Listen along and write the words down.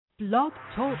Blog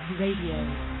Talk Radio.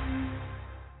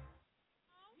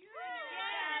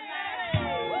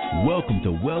 Welcome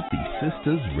to Wealthy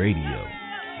Sistas Radio,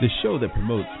 the show that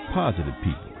promotes positive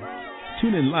people.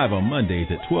 Tune in live on Mondays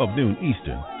at 12 noon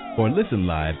Eastern, or listen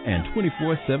live and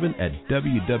 24/7 at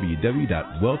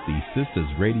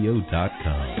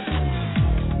www.wealthysistasradio.com.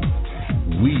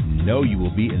 We know you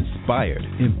will be inspired,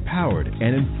 empowered,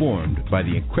 and informed by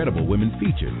the incredible women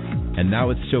featured. And now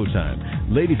it's showtime.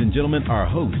 Ladies and gentlemen, our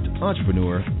host,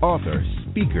 entrepreneur, author,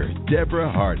 speaker, Deborah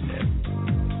Hartnett.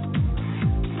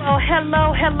 Well,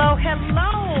 hello, and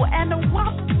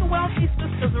welcome to Wealthy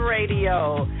Sistas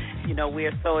Radio. You know,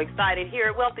 we're so excited here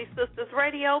at Wealthy Sistas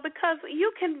Radio because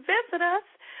you can visit us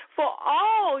for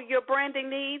all your branding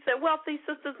needs at Wealthy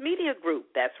Sistas Media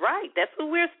Group. That's right. That's who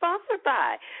we're sponsored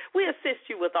by. We assist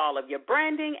you with all of your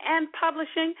branding and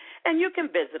publishing, and you can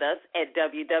visit us at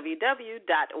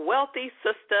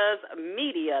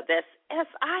www.wealthysistasmedia. That's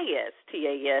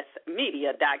SISTAS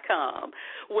media.com.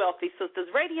 Wealthy Sistas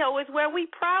Radio is where we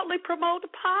proudly promote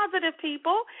positive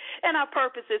people, and our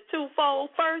purpose is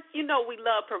twofold. First, you know we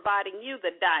love providing you,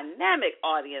 the dynamic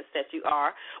audience that you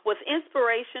are, with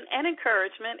inspiration and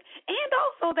encouragement, and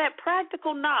also that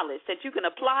practical knowledge that you can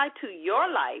apply to your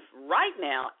life right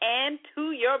now and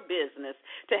to your business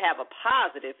to have a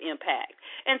positive impact.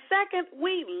 And second,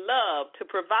 we love to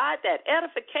provide that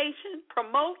edification,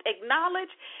 promote,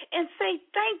 acknowledge, and say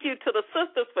thank you to the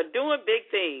sisters for doing big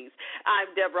things.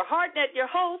 I'm Deborah Hartnett, your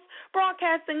host,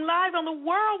 broadcasting live on the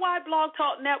Worldwide Blog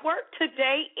Talk Network.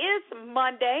 Today is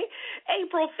Monday,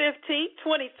 April 15th,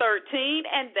 2013,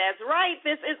 and that's right,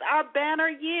 this is our banner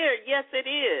year. Yes, it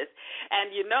is.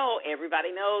 And you know,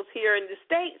 everybody knows here in the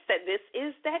States that this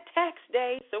is that tax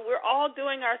day, so we're all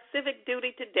doing our civic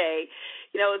duty today.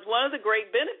 You know, it's one of the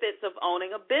great benefits of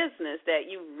owning a business that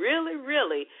you really,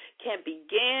 really can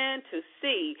begin to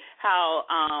see how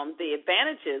the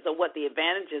advantages or what the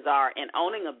advantages are in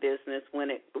owning a business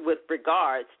with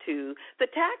regards to the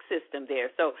tax system there.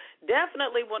 So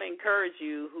definitely want to encourage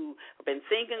you who have been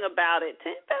thinking about it to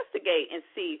investigate and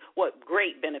see what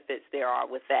great benefits there are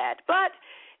with that. But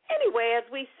anyway, as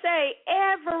we say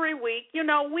every week, you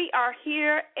know, we are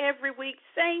here every week,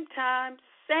 same time,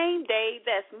 same day.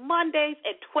 That's Mondays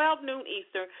at 12 noon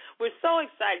Eastern. We're so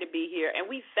excited to be here, and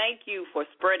we thank you for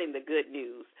spreading the good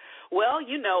news. Well,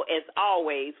 you know, as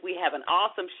always, we have an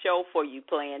awesome show for you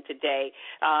planned today,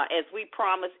 as we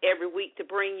promise every week to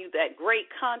bring you that great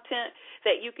content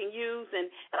that you can use.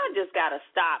 And I just got to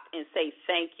stop and say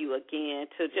thank you again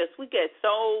we get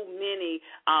so many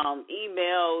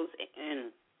emails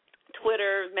and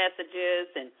Twitter messages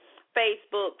and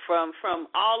Facebook from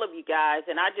all of you guys,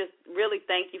 and I just really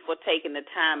thank you for taking the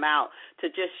time out to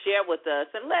just share with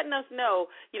us and letting us know,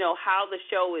 you know, how the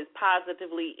show is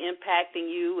positively impacting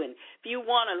you. And if you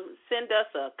want to send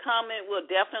us a comment, we'll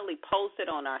definitely post it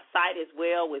on our site as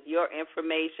well with your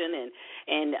information,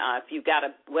 and if you've got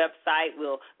a website,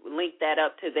 we'll link that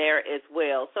up to there as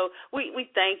well. So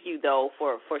we thank you, though,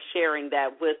 for sharing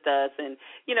that with us. And,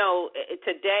 you know,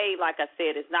 today, like I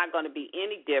said, it's not going to be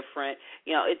any different.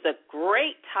 You know, it's a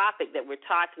great topic that we're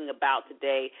talking about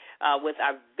today with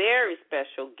our very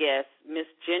special guest, Miss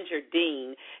Ginger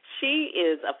Dean. She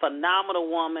is a phenomenal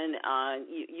woman.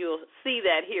 You'll see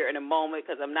that here in a moment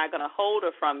because I'm not going to hold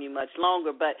her from you much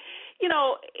longer. But, you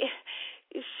know,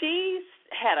 she's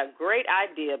had a great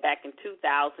idea back in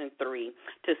 2003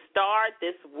 to start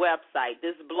this website,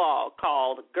 this blog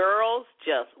called Girls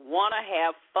Just Want to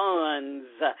Have Funds.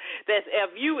 That's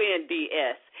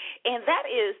FUNDS. And that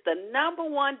is the number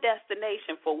one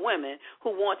destination for women who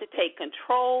want to take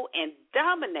control and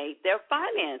dominate their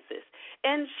finances.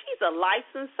 And she's a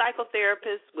licensed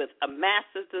psychotherapist with a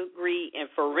master's degree in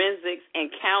forensics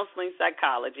and counseling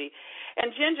psychology.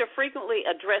 And Ginger frequently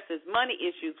addresses money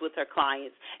issues with her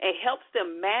clients and helps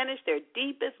them manage their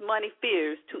deepest money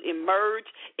fears to emerge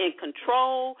in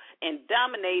control and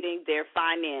dominating their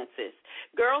finances.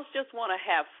 Girls Just Want to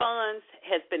Have Funds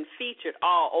has been featured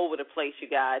all over the place, you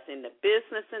guys, in the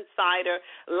Business Insider,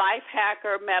 Life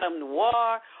Hacker, Madame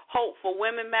Noir, Hope for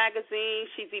Women magazine.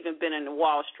 She's even been in the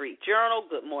Wall Street Journal,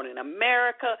 Good Morning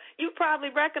America. You probably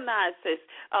recognize this,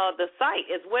 the site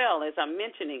as well, as I'm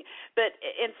mentioning.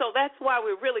 And so that's why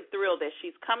we're really thrilled that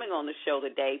she's coming on the show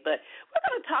today. But we're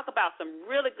going to talk about some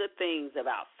really good things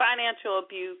about financial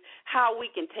abuse, how we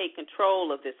can take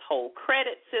control of this whole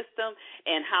credit system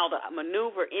and how to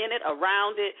maneuver in it,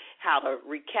 around it, how to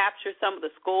recapture some of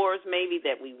the scores maybe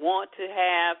that we want to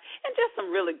have, and just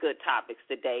some really good topics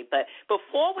today. But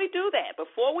before we do that,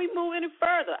 before we move any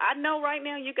further, I know right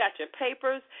now you got your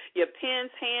papers, your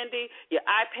pens handy, your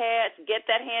iPads, get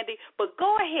that handy, but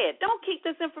go ahead. Don't keep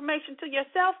this information to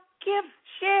yourself. give,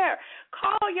 share,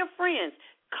 call your friends.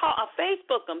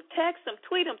 Facebook them, text them,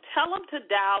 tweet them, tell them to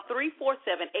dial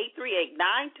 347-838-9278.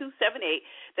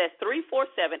 That's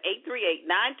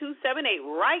 347-838-9278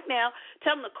 right now.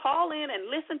 Tell them to call in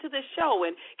and listen to this show.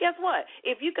 And guess what?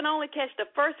 If you can only catch the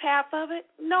first half of it,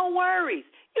 no worries.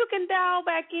 You can dial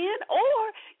back in, or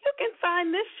you can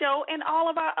find this show and all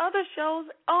of our other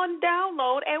shows on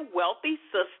download at Wealthy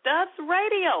Sistas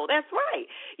Radio. That's right.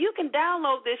 You can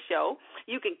download this show.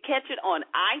 You can catch it on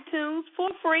iTunes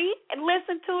for free and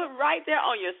listen to it right there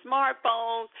on your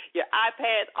smartphones, your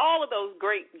iPads, all of those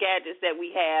great gadgets that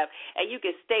we have, and you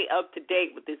can stay up to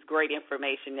date with this great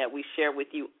information that we share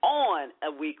with you on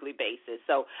a weekly basis.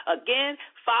 So, again,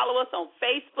 follow us on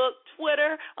Facebook,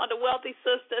 Twitter under Wealthy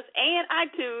Sistas, and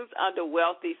iTunes under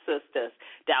Wealthy Sistas.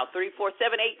 Dial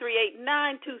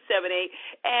 347-838-9278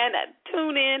 and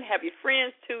tune in, have your friends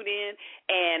tune in,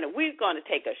 and we're going to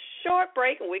take a short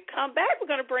break. When we come back, we're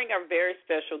going to bring our very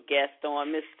special guest on,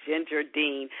 Miss Ginger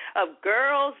Dean of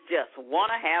Girls Just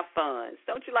Want to Have Fun.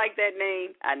 Don't you like that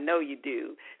name? I know you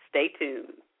do. Stay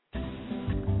tuned.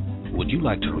 Would you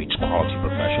like to reach quality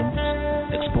professionals?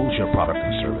 Expose your product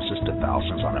and services to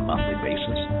thousands on a monthly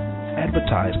basis?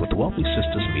 Advertise with the Wealthy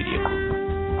Sistas Media Group.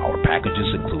 Our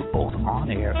packages include both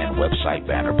on-air and website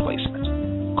banner placement.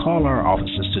 Call our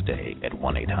offices today at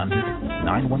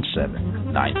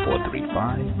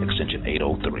 1-800-917-9435, extension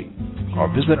 803, or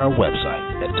visit our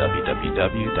website at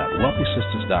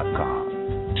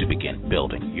www.wealthysistas.com to begin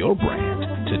building your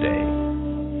brand today.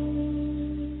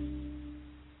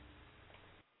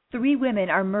 3 women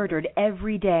are murdered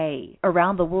every day.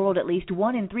 Around the world, at least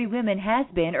 1 in 3 women has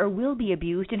been or will be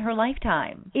abused in her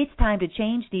lifetime. It's time to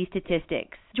change these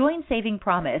statistics. Join Saving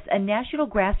Promise, a national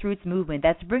grassroots movement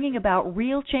that's bringing about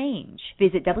real change.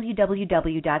 Visit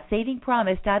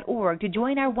www.savingpromise.org to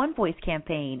join our One Voice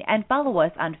campaign and follow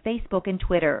us on Facebook and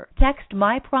Twitter. Text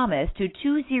My Promise to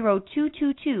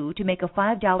 20222 to make a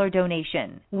 $5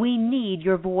 donation. We need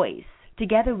your voice.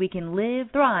 Together we can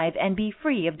live, thrive, and be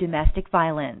free of domestic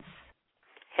violence.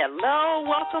 Hello,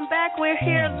 welcome back. We're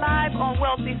here live on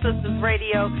Wealthy Sistas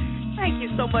Radio. Thank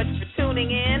you so much for tuning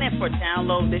in and for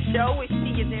downloading the show. We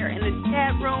see you there in the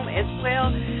chat room as well.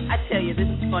 I tell you, this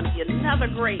is going to be another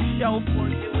great show for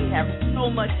you. We have so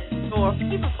much in store,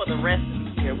 even for the rest of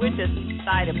the year. We're just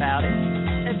excited about it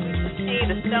as we continue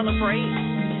to celebrate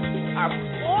our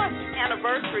 4th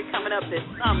anniversary coming up this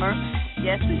summer.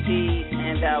 Yes, indeed,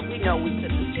 and we know we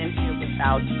couldn't have been here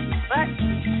without you. But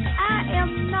I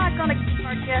am not going to keep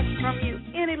our guests from you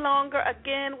any longer.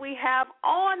 Again, we have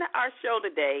on our show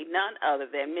today none other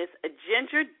than Miss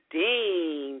Ginger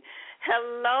Dean.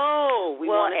 Hello.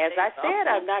 As I said,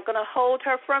 I'm not going to hold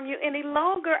her from you any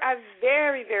longer. Our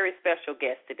very, very special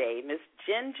guest today, Miss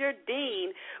Ginger Dean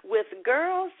with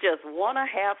Girls Just Want to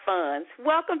Have Fun.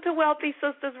 Welcome to Wealthy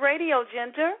Sistas Radio,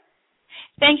 Ginger.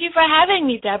 Thank you for having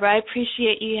me, Deborah. I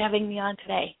appreciate you having me on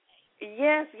today.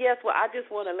 Yes. Well, I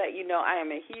just want to let you know I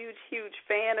am a huge, huge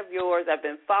fan of yours. I've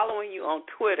been following you on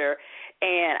Twitter,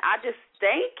 and I just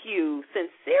thank you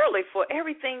sincerely for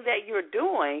everything that you're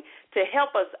doing to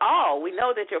help us all. We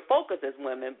know that your focus is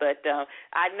women, but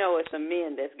I know it's the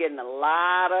men that's getting a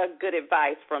lot of good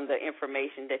advice from the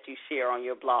information that you share on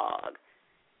your blog.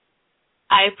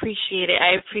 I appreciate it.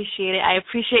 I appreciate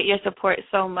your support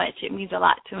so much. It means a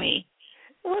lot to me.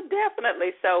 Well,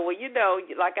 definitely so. Well,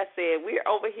 like I said, we're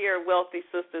over here at Wealthy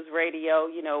Sistas Radio.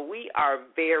 We are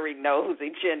very nosy,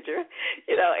 Ginger.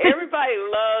 Everybody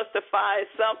loves to find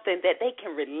something that they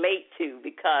can relate to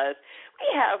because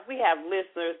we have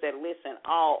listeners that listen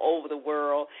all over the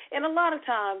world. And a lot of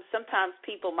times, sometimes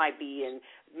people might be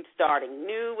starting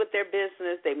new with their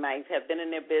business. They might have been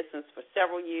in their business for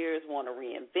several years, want to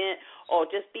reinvent, or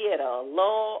just be at a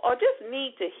lull, or just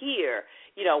need to hear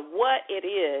what it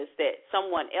is that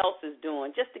someone else is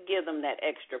doing just to give them that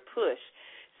extra push.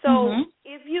 So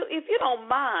if you don't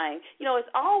mind, it's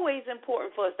always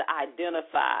important for us to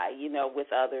identify, with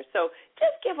others. So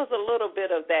just give us a little bit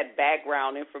of that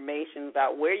background information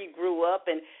about where you grew up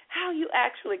and how you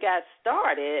actually got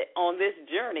started on this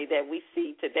journey that we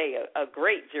see today, a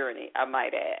great journey, I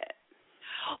might add.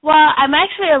 Well, I'm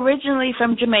actually originally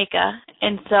from Jamaica,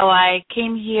 and so I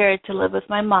came here to live with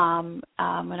my mom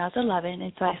when I was 11,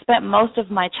 and so I spent most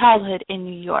of my childhood in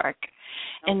New York.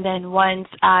 And then once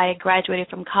I graduated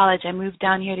from college, I moved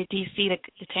down here to D.C. to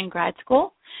attend grad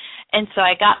school. And so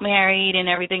I got married and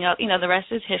everything else. The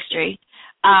rest is history.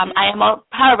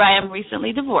 However, I am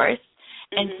recently divorced.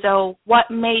 And so what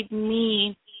made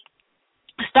me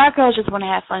start Girls Just Want to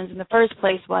Have Fun in the first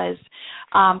place was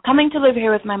coming to live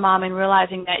here with my mom and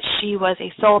realizing that she was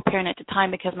a sole parent at the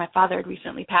time because my father had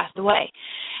recently passed away.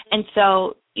 And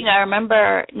so, I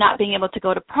remember not being able to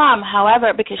go to prom,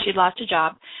 however, because she'd lost a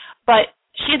job. But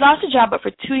she had lost a job, but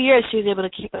for 2 years she was able to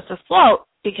keep us afloat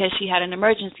because she had an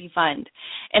emergency fund.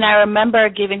 And I remember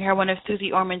giving her one of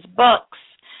Susie Orman's books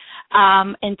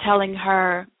and telling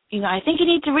her, I think you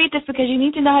need to read this because you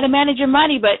need to know how to manage your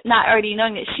money, but not already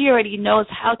knowing that she already knows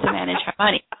how to manage her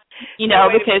money.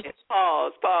 Because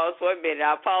pause for a minute.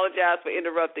 I apologize for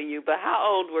interrupting you, but how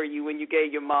old were you when you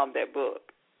gave your mom that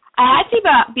book? I had to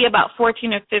be about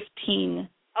 14 or 15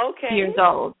 years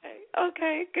old.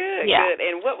 Okay, good, yeah. Good.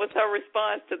 And what was her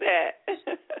response to that?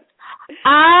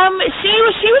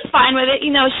 She was fine with it.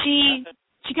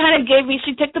 She kind of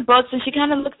she took the books and she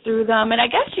kind of looked through them, and I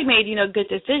guess she made, good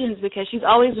decisions because she's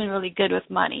always been really good with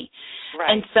money.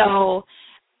 Right. And so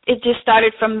it just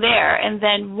started from there. And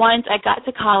then once I got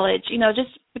to college,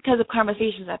 just because of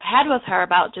conversations I've had with her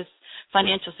about just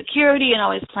financial security and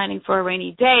always planning for a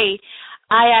rainy day,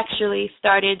 I actually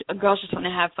started a Girls Just Want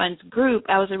to Have Fun group.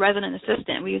 I was a resident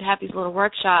assistant. We would have these little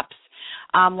workshops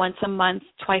once a month,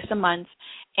 twice a month,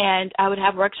 and I would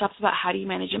have workshops about how do you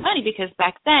manage your money, because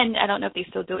back then, I don't know if they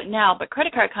still do it now, but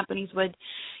credit card companies would,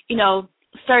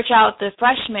 search out the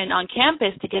freshmen on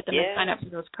campus to get them to sign up for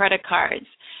those credit cards.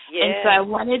 Yeah. And so I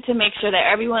wanted to make sure that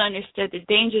everyone understood the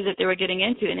dangers that they were getting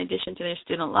into in addition to their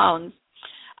student loans.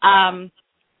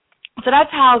 So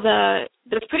that's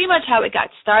pretty much how it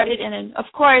got started. And then, of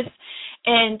course,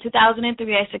 in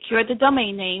 2003, I secured the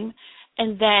domain name.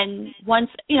 And then once,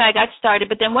 I got started.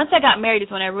 But then once I got married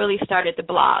is when I really started the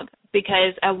blog,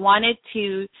 because I wanted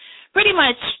to pretty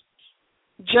much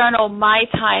journal my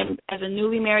time as a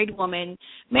newly married woman,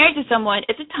 married to someone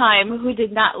at the time who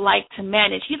did not like to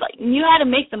manage. He knew how to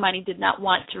make the money, did not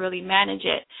want to really manage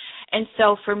it. And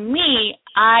so for me,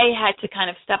 I had to kind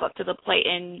of step up to the plate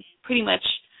and pretty much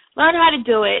learn how to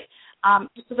do it.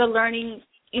 It was a learning,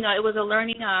 it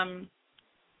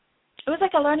was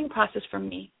like a learning process for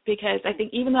me, because I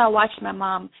think even though I watched my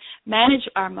mom manage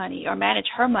our money or manage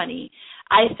her money,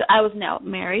 I was now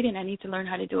married and I need to learn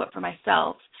how to do it for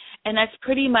myself. And that's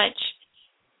pretty much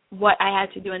what I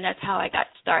had to do, and that's how I got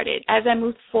started. As I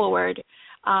moved forward,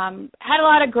 had a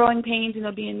lot of growing pains,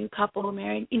 being a new couple,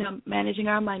 married, managing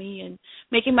our money and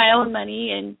making my own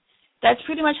money, and that's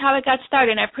pretty much how it got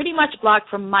started. And I pretty much blogged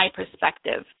from my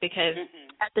perspective, because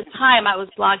at the time I was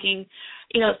blogging,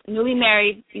 newly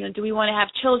married, do we want to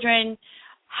have children?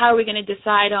 How are we going to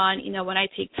decide on, when I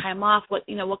take time off, what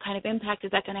kind of impact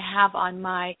is that going to have on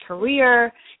my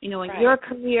career, in your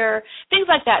career, things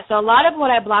like that. So a lot of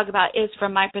what I blog about is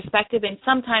from my perspective, and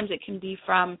sometimes it can be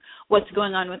from what's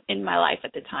going on in my life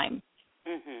at the time.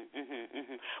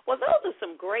 Well, those are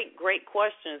some great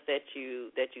questions that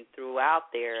you threw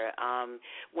out there.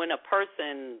 When a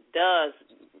person does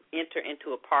enter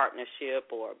into a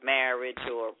partnership or marriage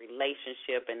or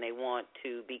relationship and they want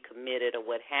to be committed or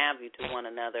what have you to one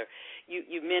another, you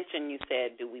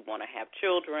said, do we want to have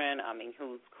children? I mean,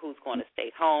 who's going to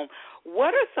stay home?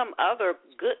 What are some other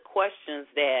good questions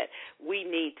that we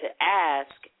need to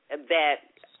ask that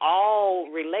all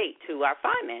relate to our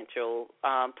financial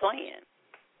plan?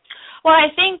 Well, I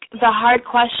think the hard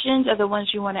questions are the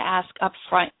ones you want to ask up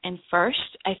front and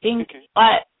first. I think,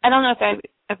 I don't know if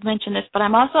I've mentioned this, but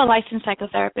I'm also a licensed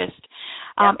psychotherapist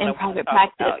in private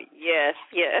practice. Yes.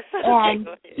 And,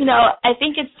 I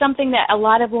think it's something that a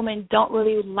lot of women don't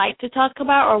really like to talk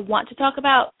about or want to talk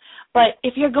about. But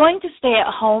if you're going to stay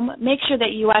at home, make sure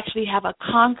that you actually have a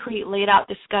concrete, laid-out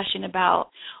discussion about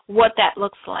what that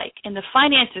looks like and the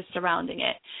finances surrounding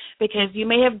it. Because you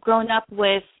may have grown up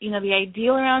with, the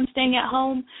ideal around staying at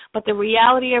home, but the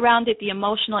reality around it, the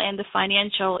emotional and the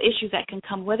financial issues that can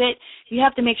come with it, you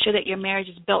have to make sure that your marriage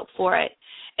is built for it.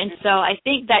 And so I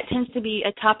think that tends to be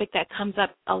a topic that comes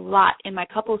up a lot in my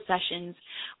couples sessions,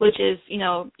 which is,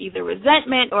 either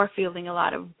resentment or feeling a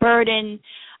lot of burden,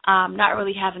 not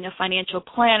really having a financial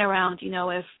plan around,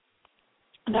 if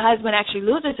the husband actually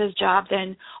loses his job,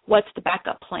 then what's the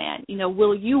backup plan?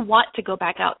 Will you want to go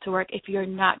back out to work? If you're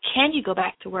not, can you go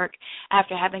back to work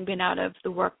after having been out of the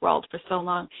work world for so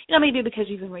long? Maybe because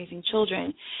you've been raising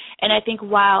children. And I think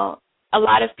while a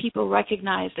lot of people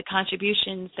recognize the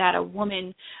contributions that a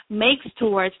woman makes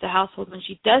towards the household when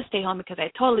she does stay home, because I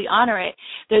totally honor it,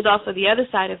 there's also the other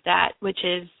side of that, which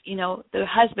is, the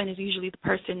husband is usually the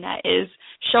person that is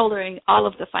shouldering all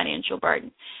of the financial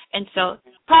burden. And so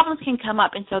problems can come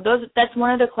up. And so that's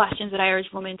one of the questions that I urge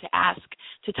women to ask,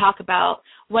 to talk about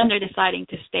when they're deciding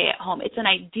to stay at home. It's an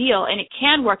ideal, and it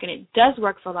can work, and it does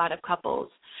work for a lot of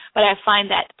couples. But I find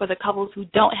that for the couples who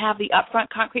don't have the upfront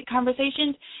concrete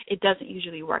conversations, it doesn't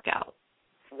usually work out.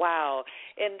 Wow.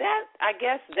 And that, I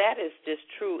guess that is just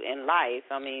true in life.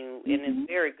 I mean, and it's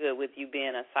very good with you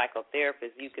being a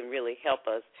psychotherapist. You can really help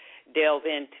us delve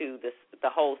into the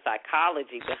whole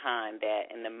psychology behind that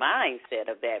and the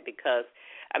mindset of that, because,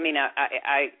 I mean,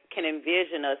 I can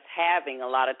envision us having, a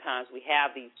lot of times we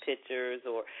have these pictures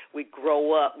or we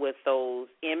grow up with those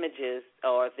images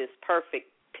or this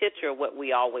perfect picture of what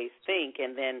we always think,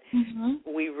 and then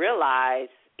we realize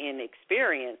in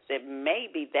experience that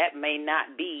maybe that may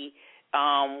not be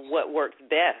what works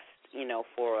best, you know,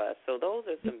 for us. So those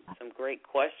are some great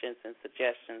questions and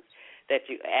suggestions that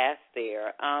you asked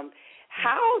there.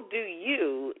 How do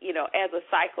you, you know, as a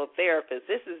psychotherapist,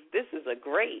 this is a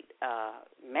great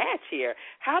match here.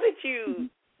 How did you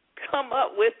come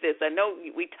up with this? I know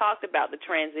we talked about the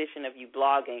transition of you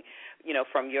blogging, you know,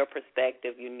 from your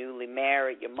perspective, you're newly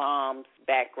married, your mom's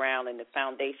background and the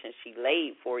foundation she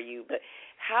laid for you, but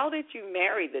how did you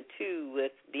marry the two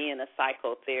with being a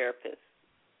psychotherapist?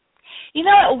 You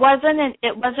know,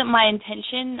 it wasn't my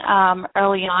intention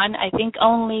early on. I think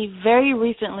only very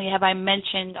recently have I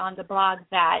mentioned on the blog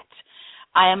that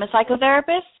I am a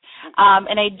psychotherapist,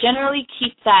 and I generally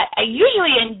keep that. I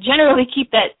usually generally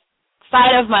keep that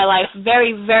side of my life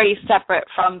very, very separate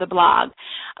from the blog.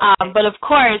 But of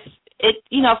course,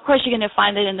 of course you're going to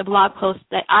find it in the blog post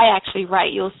that I actually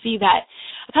write. You'll see that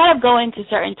I kind of go into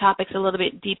certain topics a little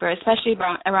bit deeper, especially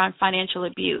around financial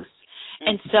abuse.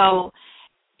 And so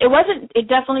it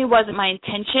definitely wasn't my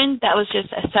intention. That was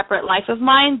just a separate life of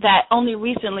mine that only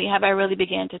recently have I really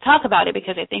began to talk about it,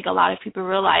 because I think a lot of people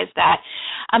realize that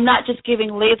I'm not just giving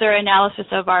laser analysis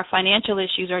of our financial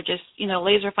issues or just,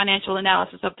 laser financial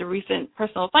analysis of the recent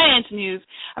personal finance news.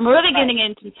 I'm really getting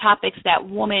into topics that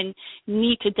women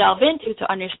need to delve into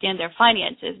to understand their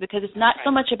finances, because it's not so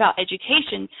much about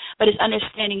education, but it's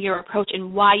understanding your approach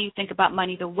and why you think about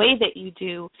money the way that you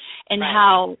do, and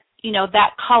how,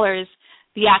 that colors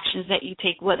the actions that you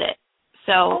take with it.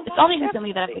 So it's only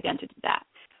recently that I've begun to do that.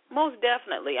 Most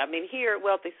definitely. I mean, here at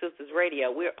Wealthy Sistas Radio,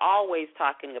 we're always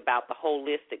talking about the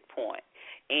holistic point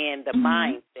and the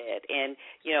mindset. And,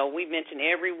 we mention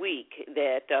every week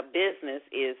that business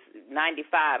is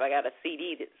 95. I got a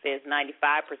CD that says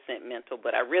 95% mental,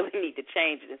 but I really need to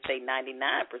change it and say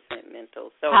 99%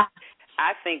 mental. So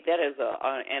I think that is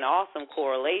an awesome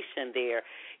correlation there.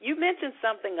 You mentioned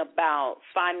something about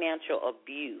financial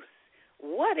abuse.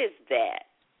 What is that?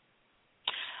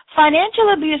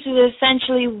 Financial abuse is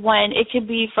essentially when it could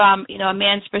be from, a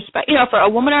man's perspective, for a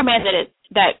woman or a man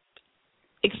that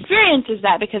experiences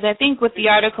that, because I think with the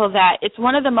article that it's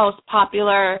one of the most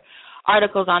popular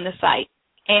articles on the site,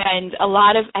 and a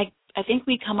lot of I think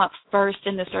we come up first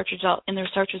in the search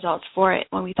results for it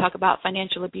when we talk about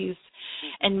financial abuse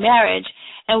and marriage.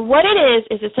 And what it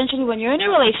is essentially when you're in a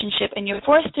relationship and you're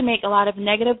forced to make a lot of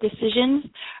negative decisions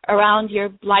around your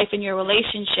life and your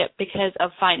relationship because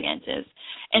of finances.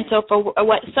 And so for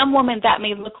what some women that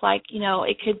may look like,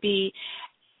 it could be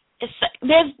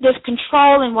there's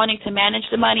control in wanting to manage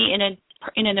the money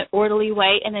in an orderly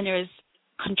way, and then there's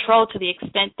control to the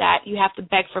extent that you have to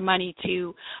beg for money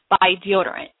to buy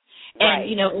deodorant. And,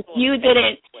 if you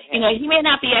didn't, he may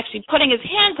not be actually putting his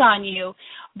hands on you,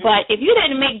 but if you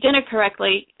didn't make dinner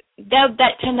correctly,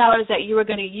 that $10 that you were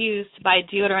going to use to buy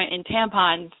deodorant and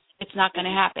tampons, it's not going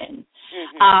to happen.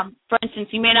 For instance,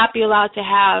 you may not be allowed to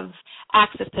have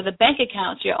access to the bank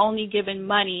accounts. You're only given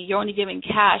money, you're only given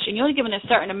cash, and you're only given a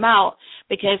certain amount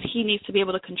because he needs to be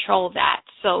able to control that.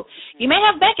 So you may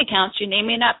have bank accounts, your name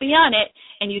may not be on it,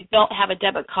 and you don't have a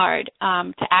debit card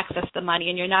to access the money,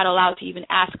 and you're not allowed to even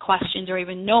ask questions or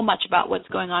even know much about what's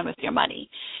going on with your money.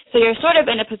 So you're sort of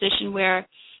in a position where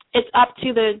it's up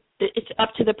to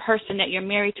the person that you're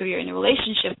married to, you're in a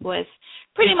relationship with,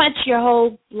 pretty much your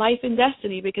whole life and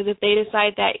destiny, because if they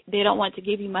decide that they don't want to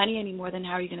give you money anymore, then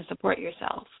how are you going to support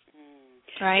yourself?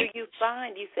 Right? Do you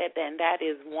find, you said that, and that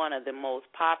is one of the most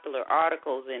popular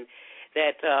articles and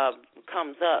that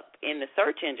comes up in the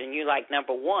search engine. You're like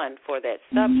number one for that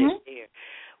subject there.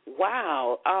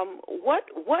 Wow.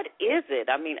 What is it?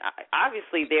 I mean,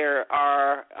 obviously there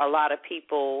are a lot of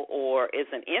people, or is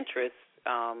an interest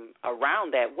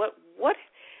around that.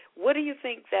 What do you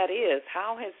think that is?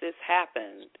 How has this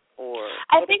happened?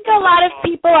 I think a lot of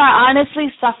people are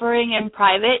honestly suffering in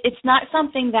private. It's not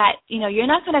something that, you're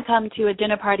not going to come to a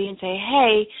dinner party and say,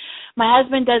 hey, my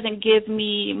husband doesn't give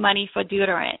me money for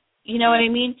deodorant. You know what I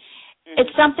mean? It's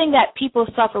something that people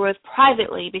suffer with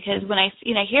privately, because when I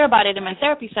hear about it in my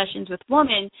therapy sessions with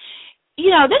women,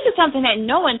 this is something that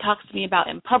no one talks to me about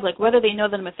in public, whether they know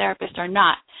that I'm a therapist or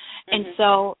not. And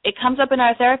so it comes up in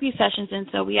our therapy sessions, and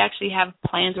so we actually have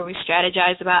plans where we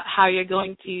strategize about how you're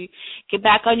going to get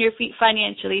back on your feet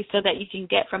financially so that you can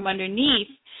get from underneath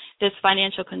this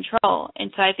financial control.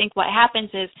 And so I think what happens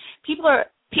is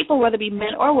people, whether it be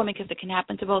men or women, because it can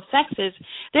happen to both sexes,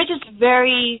 they're just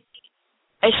very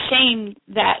ashamed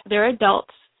that they're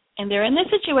adults and they're in this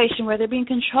situation where they're being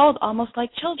controlled almost like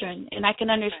children. And I can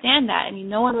understand that. I mean,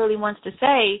 no one really wants to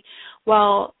say,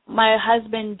 well, my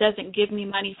husband doesn't give me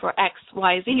money for X,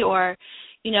 Y, Z, or,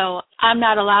 you know, I'm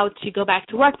not allowed to go back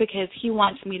to work because he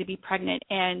wants me to be pregnant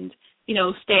and, you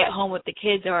know, stay at home with the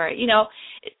kids. Or, you know,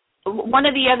 one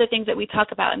of the other things that we talk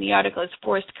about in the article is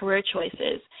forced career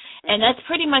choices. And that's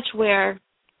pretty much where,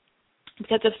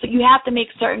 because if you have to make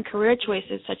certain career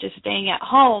choices, such as staying at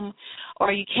home,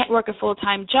 or you can't work a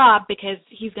full-time job because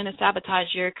he's going to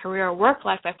sabotage your career or work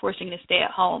life by forcing you to stay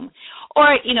at home.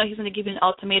 Or, you know, he's going to give you an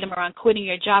ultimatum around quitting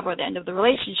your job or the end of the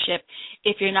relationship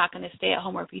if you're not going to stay at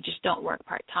home or if you just don't work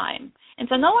part-time. And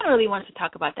so no one really wants to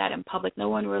talk about that in public. No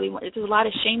one really wants, there's a lot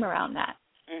of shame around that.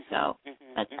 So,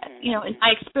 you know, in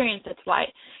my experience, that's why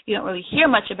you don't really hear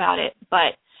much about it,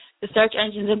 but the search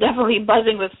engines are definitely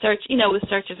buzzing with with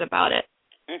searches about it.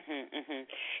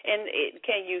 And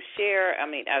can you share, I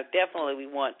mean, definitely we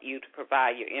want you to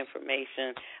provide your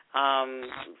information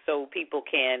so people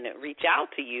can reach out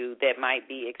to you that might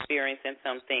be experiencing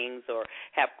some things or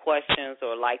have questions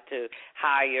or like to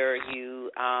hire you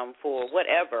for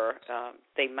whatever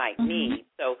they might need.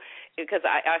 So, because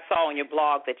I saw on your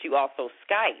blog that you also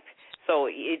Skype. So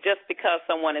just because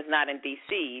someone is not in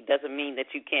D.C. doesn't mean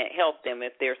that you can't help them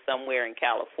if they're somewhere in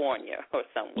California or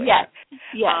somewhere. Yes.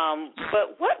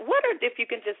 But what are, if you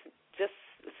can just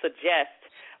suggest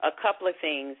a couple of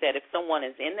things that if someone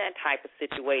is in that type of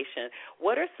situation,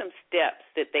 what are some steps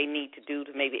that they need to do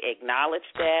to maybe acknowledge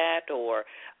that or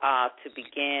to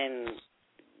begin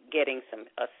getting some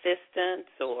assistance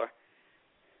or?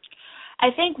 I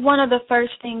think one of the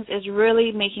first things is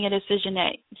really making a decision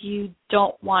that you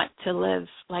don't want to live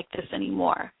like this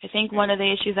anymore. I think one of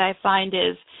the issues I find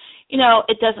is, you know,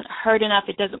 it doesn't hurt enough,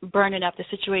 it doesn't burn enough, the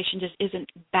situation just isn't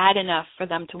bad enough for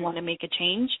them to want to make a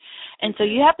change. And so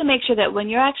you have to make sure that when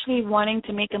you're actually wanting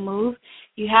to make a move,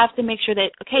 you have to make sure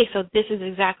that, okay, so this is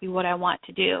exactly what I want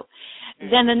to do.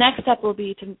 Then the next step will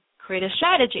be to create a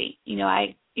strategy.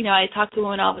 I talk to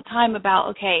women all the time about,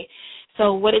 okay,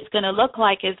 so what it's going to look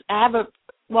like is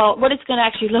what it's going to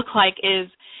actually look like is,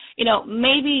 you know,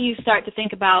 maybe you start to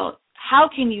think about how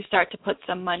can you start to put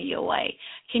some money away?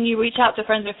 Can you reach out to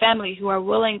friends or family who are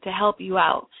willing to help you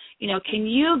out? You know, can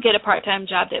you get a part-time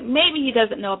job that maybe he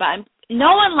doesn't know about? And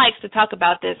no one likes to talk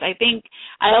about this. I think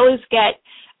I always get,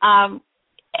 and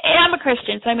I'm a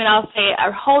Christian, so I'll say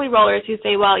our holy rollers who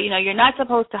say, well, you know, you're not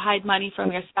supposed to hide money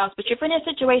from your spouse, but you're in a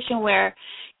situation where,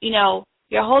 you know,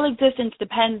 your whole existence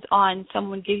depends on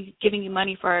someone giving you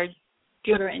money for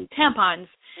deodorant and tampons,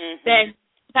 then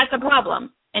that's a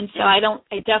problem. And so I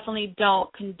definitely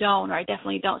don't condone, or I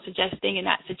definitely don't suggest staying in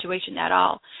that situation at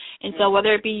all. And so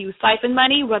whether it be you siphon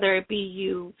money, whether it be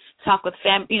you talk with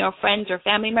friends or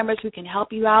family members who can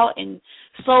help you out and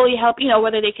slowly help, you know,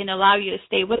 whether they can allow you to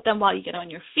stay with them while you get on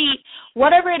your feet,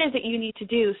 whatever it is that you need to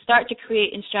do, start to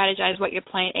create and strategize what your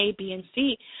plan A, B, and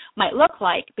C might look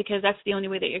like, because that's the only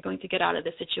way that you're going to get out of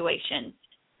the situation.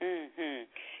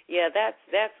 Yeah,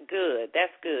 that's good.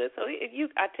 That's good. So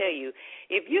I tell you,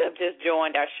 if you have just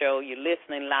joined our show, you're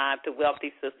listening live to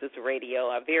Wealthy Sistas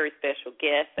Radio. Our very special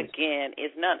guest, again,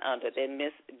 is none other than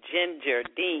Miss Ginger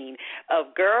Dean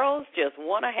of Girls Just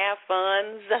Want to Have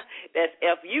Funds. That's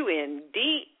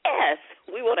FUNDS.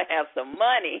 We want to have some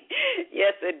money.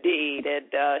 Yes, indeed. And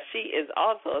she is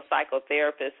also a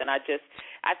psychotherapist, and I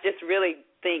just really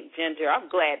think, Ginger, I'm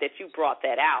glad that you brought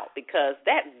that out, because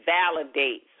that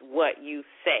validates what you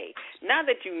say. Not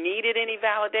that you needed any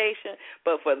validation,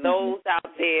 but for those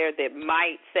out there that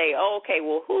might say, oh, okay,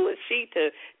 well, who is she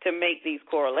to make these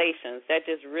correlations? That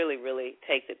just really, really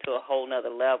takes it to a whole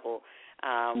nother level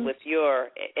with your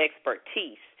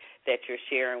expertise that you're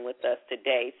sharing with us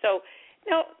today. So,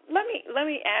 now, let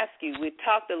me ask you, we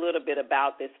talked a little bit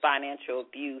about this financial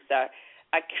abuse.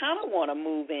 I kind of want to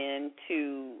move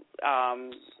into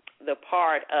the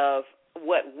part of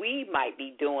what we might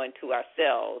be doing to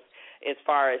ourselves as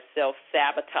far as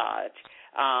self-sabotage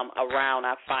around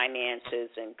our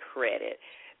finances and credit.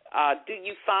 Do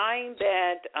you find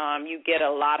that you get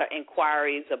a lot of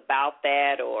inquiries about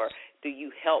that, or do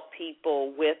you help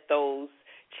people with those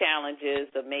challenges?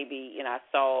 Or maybe, I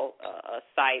saw a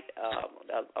site,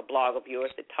 a blog of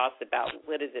yours that talks about,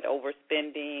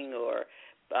 overspending or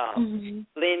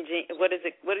linging. What is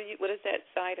it? What is that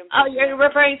site? You're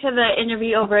referring to the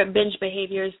interview over at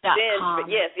bingebehaviors.com.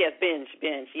 Yes, binge.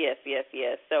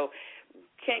 Yes. So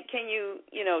can you,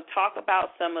 talk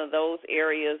about some of those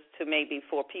areas to maybe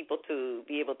for people to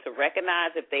be able to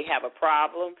recognize if they have a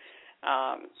problem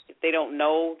if they don't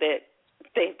know that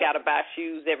they've got to buy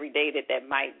shoes every day, that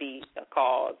might be a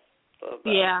cause of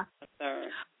concern.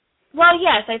 Well,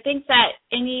 yes, I think that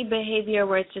any behavior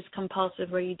where it's just compulsive,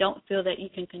 where you don't feel that you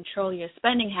can control your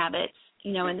spending habits,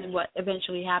 and then what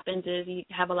eventually happens is you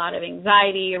have a lot of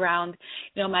anxiety around,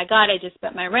 my God, I just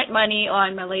spent my rent money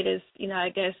on my latest,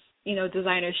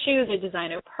 designer shoes or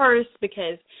designer purse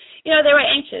because, they were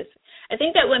anxious. I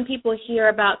think that when people hear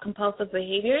about compulsive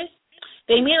behaviors,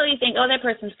 they immediately think, oh, that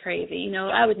person's crazy.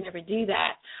 I would never do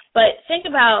that. But think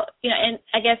about, and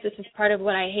I guess this is part of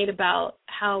what I hate about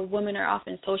how women are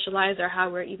often socialized or how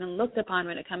we're even looked upon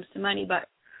when it comes to money, but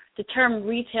the term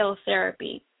retail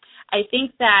therapy. I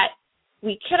think that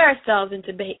we kid ourselves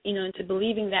into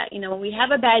believing that, when we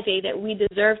have a bad day that we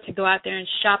deserve to go out there and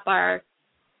shop our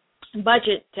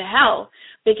budget to hell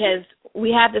because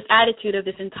we have this attitude of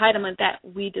this entitlement that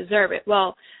we deserve it.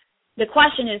 Well, the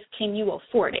question is, can you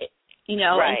afford it?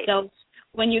 Right. And so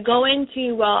when you go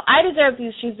into, well, I deserve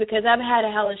these shoes because I've had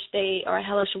a hellish day or a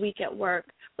hellish week at work.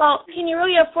 Well, can you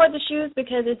really afford the shoes?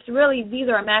 Because it's really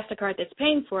Visa or MasterCard that's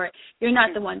paying for it. You're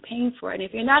not the one paying for it. And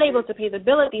if you're not able to pay the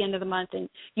bill at the end of the month, then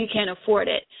you can't afford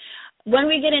it. When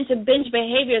we get into binge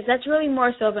behaviors, that's really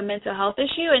more so of a mental health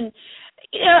issue. And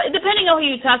depending on who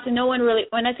you talk to, no one really,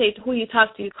 when I say who you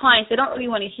talk to, clients, they don't really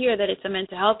want to hear that it's a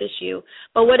mental health issue.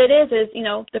 But what it is,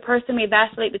 the person may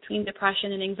vacillate between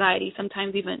depression and anxiety,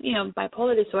 sometimes even,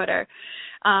 bipolar disorder,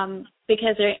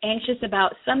 because they're anxious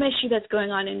about some issue that's going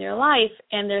on in their life,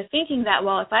 and they're thinking that,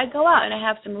 well, if I go out and I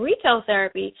have some retail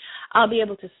therapy, I'll be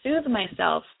able to soothe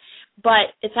myself.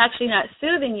 But it's actually not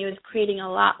soothing you. It's creating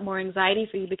a lot more anxiety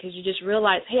for you because you just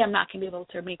realize, hey, I'm not going to be able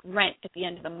to make rent at the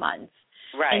end of the month.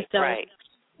 Right, and so right.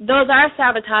 Those are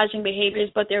sabotaging behaviors,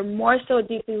 but they're more so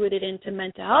deeply rooted into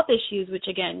mental health issues, which,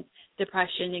 again,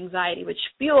 depression, anxiety, which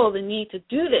fuel the need to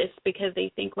do this because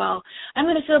they think, well, I'm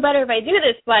going to feel better if I do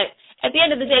this. But at the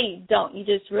end of the day, you don't. You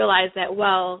just realize that,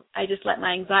 well, I just let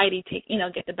my anxiety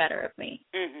get the better of me.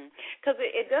 Because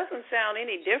it doesn't sound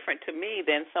any different to me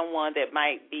than someone that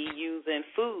might be using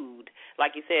food.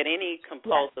 Like you said, any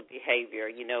compulsive behavior,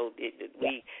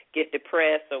 we get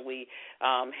depressed or we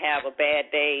have a bad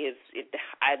day. It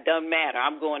doesn't matter.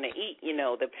 I'm going to eat,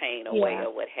 the pain away or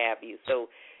what have you. So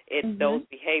those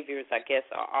behaviors, I guess,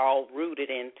 are all rooted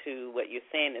into what you're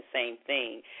saying, the same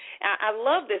thing. I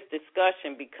love this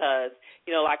discussion because,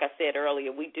 like I said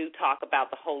earlier, we do talk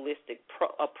about the holistic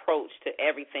approach to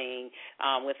everything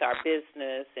with our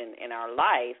business and our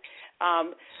life.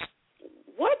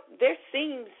 There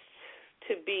seems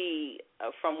to be,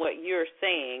 from what you're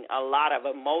saying, a lot of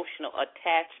emotional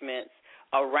attachments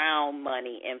around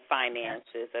money and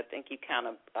finances. I think you kind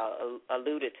of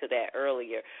alluded to that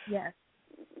earlier. Yes.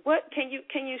 What can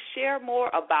you share more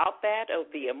about that, of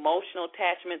the emotional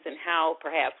attachments and how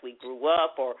perhaps we grew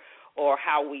up or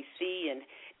how we see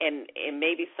and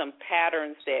maybe some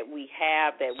patterns that we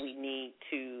have that we need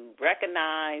to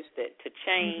recognize, that to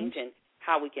change, and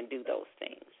how we can do those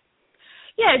things?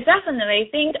 Yeah, definitely.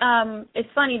 I think it's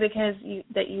funny because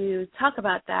you talk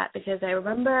about that, because I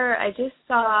remember I just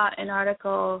saw an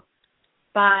article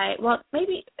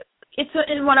maybe it's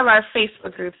in one of our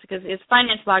Facebook groups, because as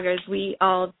finance bloggers, we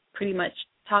all pretty much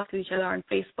talk to each other on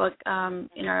Facebook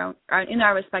in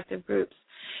our respective groups.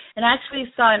 And I actually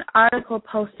saw an article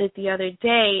posted the other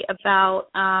day about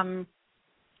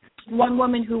one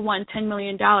woman who won $10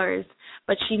 million,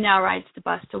 but she now rides the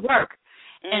bus to work.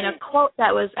 And a quote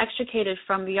that was extricated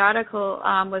from the article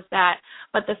was that,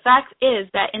 but the fact is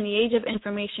that in the age of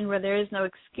information where there is no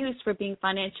excuse for being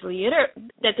financially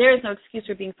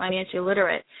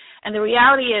illiterate, And the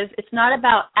reality is it's not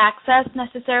about access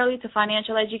necessarily to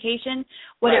financial education.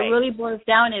 What it really boils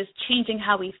down is changing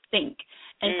how we think.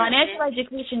 And financial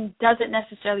education doesn't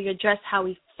necessarily address how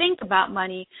we think about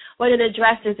money. What it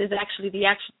addresses is actually the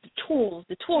tools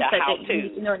that you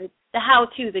need in order, the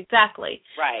how-tos, exactly.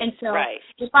 Right. And so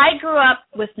if I grew up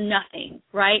with nothing,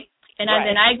 right, and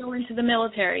then I go into the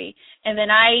military, and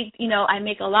then I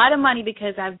make a lot of money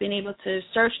because I've been able to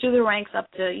search through the ranks up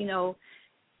to,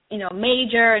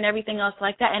 major and everything else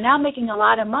like that, and now I'm making a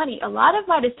lot of money. A lot of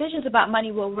my decisions about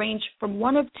money will range from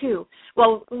one of three.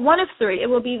 It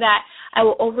will be that I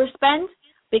will overspend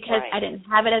because I didn't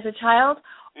have it as a child.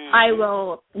 I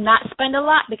will not spend a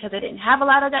lot because I didn't have a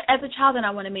lot of that as a child and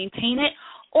I want to maintain it.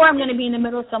 Or I'm going to be in the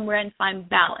middle somewhere and find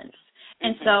balance.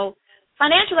 And so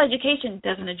financial education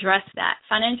doesn't address that.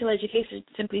 Financial education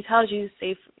simply tells you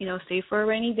save for a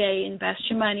rainy day, invest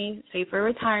your money, save for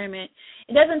retirement.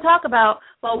 It doesn't talk about,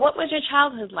 well, what was your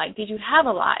childhood like? Did you have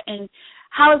a lot? And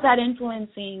how is that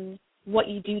influencing what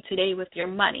you do today with your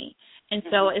money? And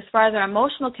so as far as our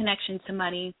emotional connection to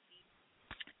money,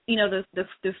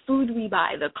 the food we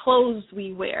buy, the clothes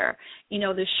we wear,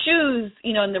 the shoes,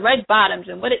 and the red bottoms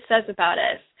and what it says about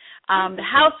us, the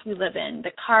house we live in,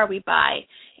 the car we buy,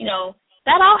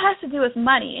 that all has to do with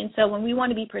money. And so when we want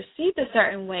to be perceived a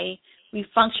certain way, we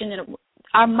function, and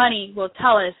our money will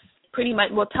tell us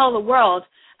will tell the world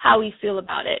how we feel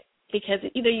about it, because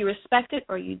either you respect it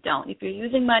or you don't. If you're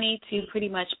using money to pretty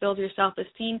much build your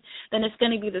self-esteem, then it's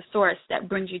going to be the source that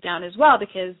brings you down as well,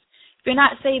 because if you're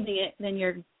not saving it, then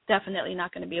you're definitely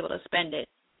not going to be able to spend it.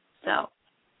 So.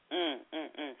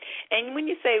 And when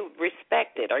you say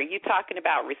respect it, are you talking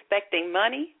about respecting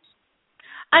money?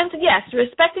 Yes,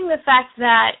 respecting the fact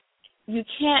that you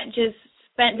can't just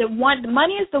spend the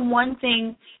money is the one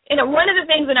thing, one of the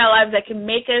things in our lives that can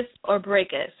make us or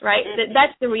break us, right?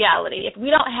 That's the reality. If we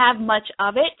don't have much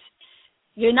of it,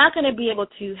 you're not going to be able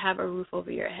to have a roof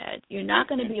over your head. You're not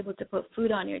going to be able to put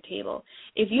food on your table.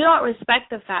 If you don't respect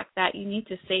the fact that you need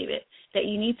to save it, that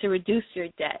you need to reduce your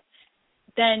debt,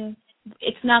 then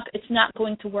it's not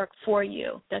going to work for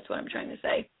you. That's what I'm trying to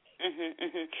say.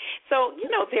 So,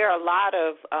 there are a lot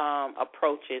of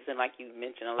approaches, and like you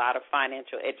mentioned, a lot of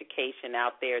financial education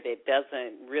out there that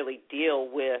doesn't really deal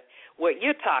with what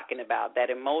you're talking about, that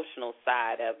emotional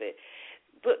side of it.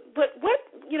 But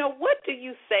what do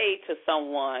you say to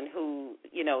someone who,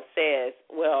 says,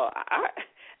 well,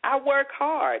 I work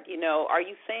hard, are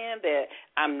you saying that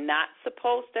I'm not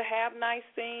supposed to have nice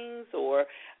things, or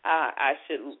I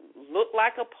should look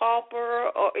like a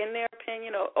pauper, or in their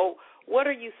opinion, or what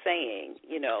are you saying,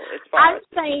 as far as...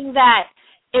 I'm saying that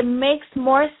it makes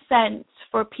more sense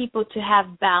for people to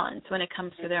have balance when it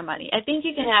comes to their money. I think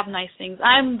you can have nice things.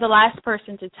 I'm the last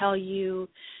person to tell you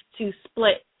to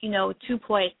split,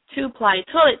 two-ply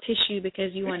toilet tissue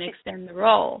because you want to extend the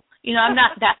roll. I'm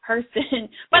not that person.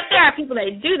 But there are people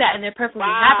that do that, and they're perfectly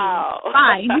happy.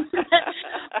 Fine.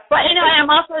 But, I'm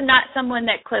also not someone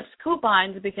that clips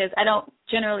coupons, because I don't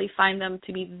generally find them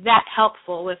to be that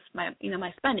helpful with my,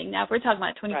 my spending. Now, if we're talking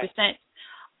about 20%,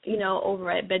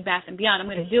 over at Bed Bath & Beyond, I'm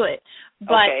going to do it.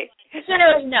 But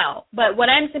generally, no. But what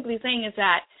I'm simply saying is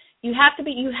that you have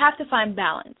to find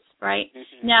balance, right?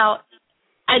 Now,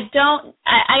 I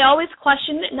always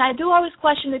question it, and I do always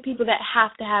question the people that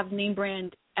have to have name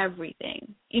brand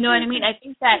everything. You know what I mean? I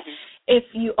think that if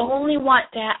you only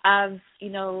want to have,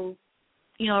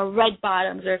 red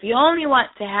bottoms, or if you only want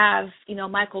to have,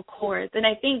 Michael Kors, then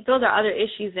I think those are other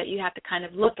issues that you have to kind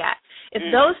of look at. If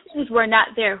those things were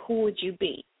not there, who would you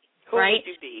be? Who right? would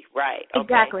you be? Right. Okay.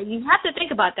 Exactly. You have to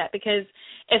think about that, because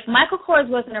if Michael Kors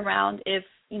wasn't around, if,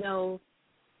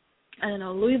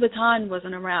 Louis Vuitton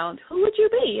wasn't around, who would you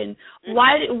be? And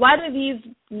why do these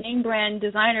name brand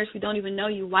designers who don't even know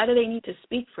you, why do they need to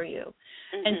speak for you?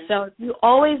 And so you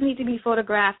always need to be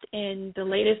photographed in the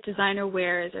latest designer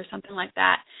wears or something like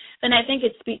that. Then I think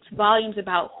it speaks volumes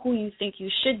about who you think you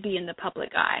should be in the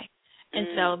public eye. And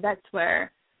so that's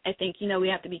where I think, we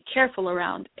have to be careful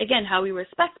around, again, how we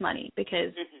respect money,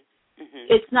 because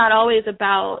it's not always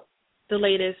about the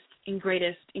latest and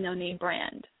greatest, name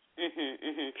brand.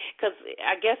 Because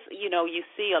I guess, you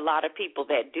see a lot of people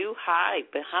that do hide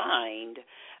behind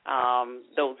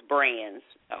those brands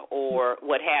or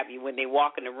what have you when they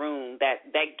walk in the room.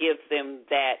 That gives them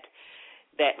that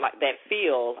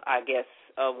feel, I guess,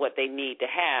 of what they need to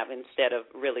have, instead of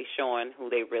really showing who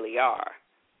they really are.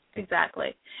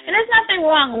 Exactly. And there's nothing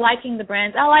wrong liking the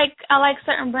brands. I like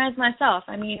certain brands myself.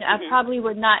 I mean, I probably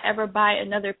would not ever buy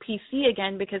another PC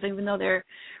again, because even though they're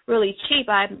really cheap,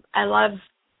 I love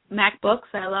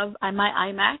MacBooks. I love my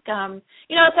iMac.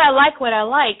 So I like what I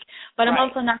like, but I'm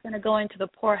also not going to go into the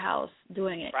poorhouse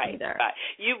doing it either. Right.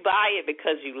 You buy it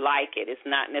because you like it. It's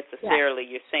not necessarily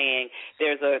you're saying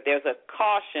there's a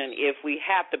caution if we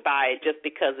have to buy it just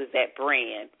because it's that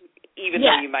brand, even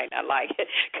though you might not like it.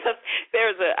 Because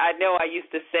I know I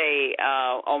used to say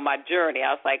on my journey,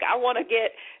 I was like, I want to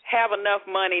have enough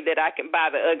money that I can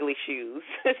buy the ugly shoes,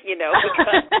 because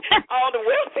all the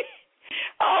wealthy shoes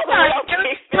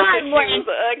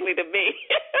are ugly to me.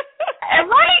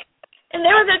 Right? And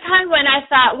there was a time when I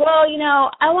thought, well,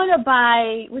 I want to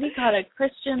buy, what do you call it,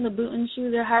 Christian Louboutin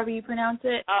shoes, or however you pronounce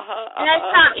it. And I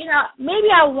thought, maybe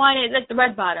I wanted, like, the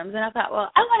red bottoms. And I thought, well,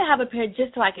 I want to have a pair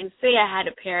just so I can say I had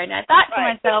a pair. And I thought to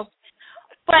myself,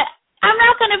 but I'm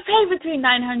not going to pay between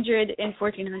 $900 and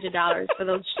 $1,400 for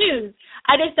those shoes.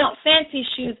 I just don't fancy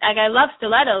shoes. Like, I love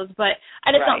stilettos, but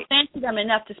I just don't fancy them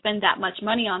enough to spend that much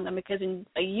money on them, because in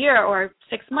a year or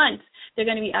 6 months, they're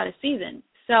going to be out of season.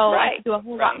 So I could do a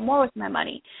whole lot more with my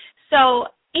money. So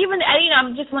even,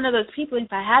 I'm just one of those people,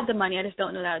 if I had the money, I just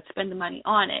don't know that I would spend the money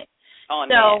on it.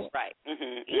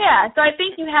 Yeah, so I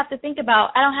think you have to think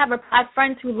about, I have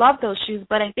friends who love those shoes,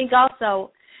 but I think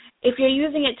also if you're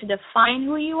using it to define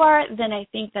who you are, then I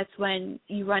think that's when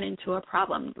you run into a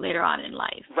problem later on in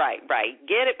life. Right.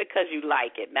 Get it because you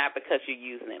like it, not because you're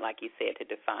using it, like you said, to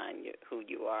define who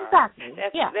you are. Exactly.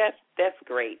 That's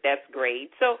great. That's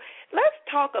great. So let's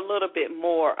talk a little bit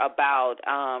more about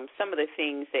some of the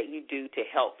things that you do to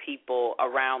help people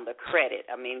around the credit.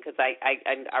 I mean, because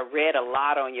I read a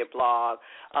lot on your blog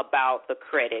about the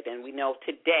credit, and we know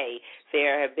today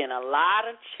there have been a lot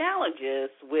of challenges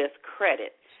with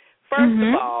credit. First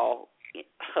of all,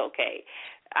 okay,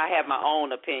 I have my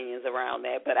own opinions around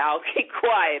that, but I'll keep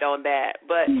quiet on that.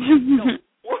 But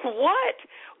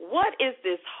what is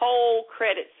this whole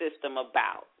credit system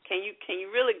about? Can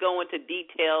you really go into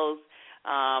details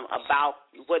about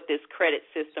what this credit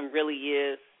system really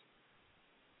is?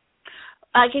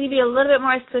 Can you be a little bit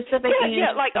more specific?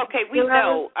 Yeah, like, okay, we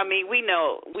know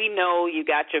you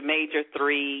got your major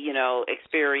three,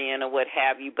 Experian or what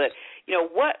have you, but,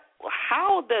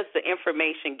 how does the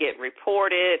information get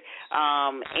reported,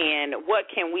 and what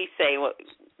can we say,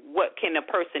 what can a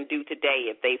person do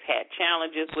today if they've had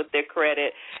challenges with their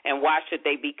credit, and why should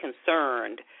they be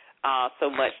concerned so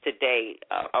much today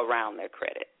around their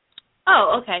credit?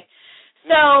 Oh, okay.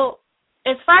 So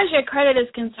as far as your credit is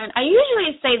concerned, I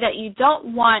usually say that you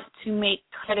don't want to make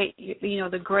credit,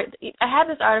 the great. I have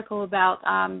this article about,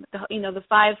 the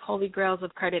 5 holy grails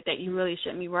of credit that you really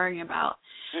shouldn't be worrying about.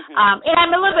 And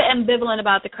I'm a little bit ambivalent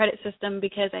about the credit system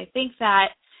because I think that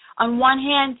on one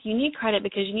hand, you need credit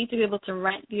because you need to be able to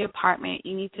rent the apartment.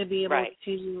 You need to be able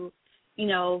to,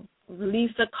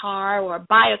 lease a car or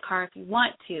buy a car if you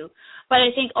want to. But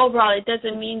I think overall it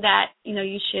doesn't mean that,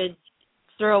 you should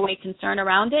throw away concern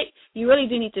around it. You really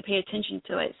do need to pay attention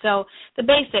to it. So the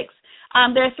basics.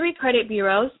 There are 3 credit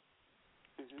bureaus.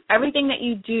 Everything that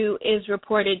you do is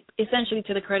reported essentially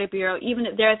to the credit bureau. Even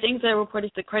if there are things that are reported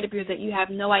to the credit bureau that you have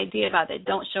no idea about that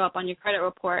don't show up on your credit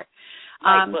report.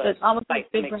 So it's almost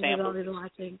like Big Brother is always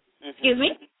watching. Excuse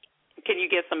me? Can you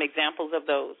give some examples of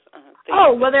those?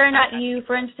 Whether or not you,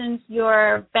 for instance,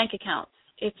 your bank account.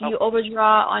 If you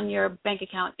overdraw on your bank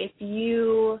account. If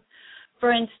you,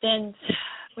 for instance,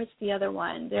 what's the other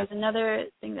one? There's another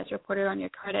thing that's reported on your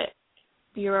credit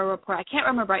bureau report. I can't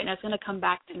remember right now. It's going to come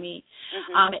back to me.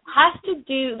 It has to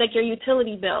do, like your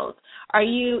utility bills. Are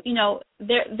you,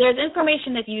 there's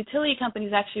information that the utility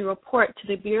companies actually report to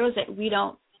the bureaus that we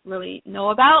don't really know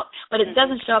about, but it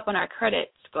doesn't show up on our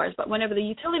credit scores. But whenever the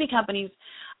utility companies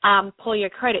pull your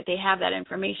credit, they have that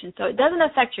information. So it doesn't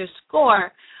affect your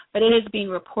score, but it is being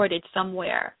reported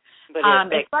somewhere. But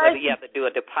whether you have to do a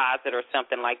deposit or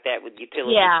something like that with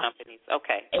utility companies.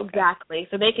 Okay. Exactly.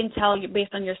 So they can tell you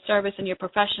based on your service and your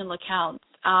professional accounts,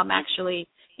 actually,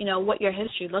 what your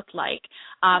history looked like.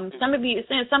 Some of you,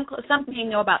 some may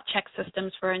know about check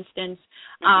systems, for instance.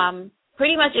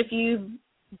 Pretty much if you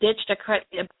ditched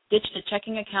a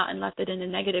checking account and left it in the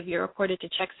negative, you're reported to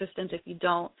check systems if you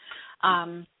don't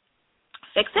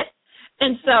fix it.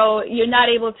 And so you're not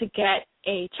able to get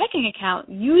a checking account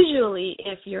usually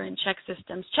if you're in check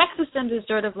systems. Check systems is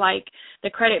sort of like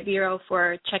the credit bureau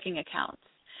for checking accounts.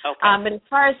 Okay. But as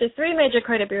far as the 3 major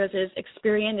credit bureaus is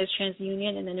Experian, there's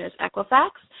TransUnion, and then there's Equifax.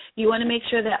 You want to make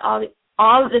sure that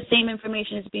all of the same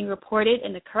information is being reported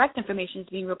and the correct information is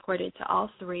being reported to all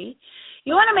 3.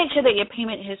 You want to make sure that your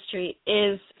payment history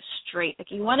is straight.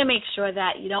 Like you want to make sure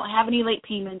that you don't have any late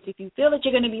payments. If you feel that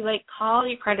you're going to be late, call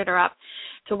your creditor up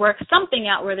to work something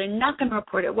out where they're not going to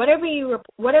report it. Whatever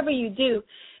you do,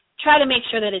 try to make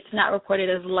sure that it's not reported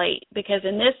as late, because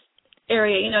in this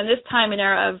area, in this time and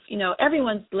era of,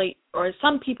 everyone's late, or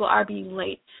some people are being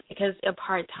late because of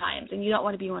hard times, and you don't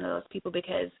want to be one of those people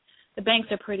because the banks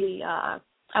are pretty, I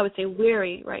would say,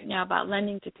 wary right now about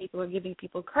lending to people or giving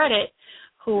people credit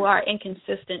who are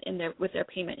inconsistent with their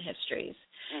payment histories.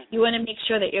 You want to make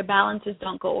sure that your balances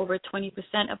don't go over 20%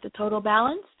 of the total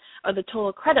balance or the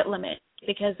total credit limit,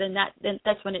 because then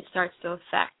that's when it starts to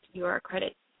affect your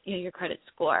credit, your credit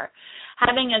score.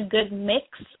 Having a good mix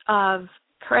of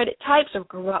credit types of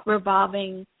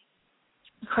revolving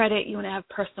credit, you want to have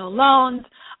personal loans,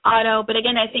 auto, but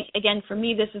again, I think, for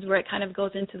me, this is where it kind of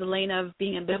goes into the lane of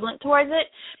being ambivalent towards it,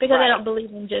 because I don't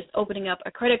believe in just opening up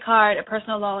a credit card, a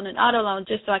personal loan, an auto loan,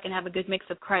 just so I can have a good mix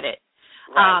of credit.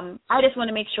 I just want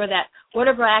to make sure that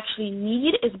whatever I actually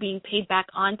need is being paid back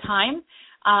on time,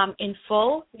 in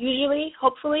full, usually,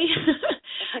 hopefully.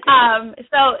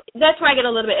 So that's where I get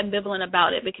a little bit ambivalent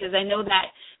about it, because I know that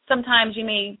sometimes you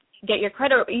may get your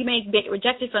credit, you may get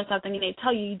rejected from something and they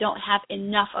tell you don't have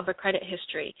enough of a credit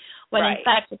history, when in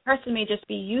fact the person may just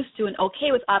be used to and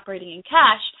okay with operating in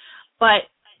cash, but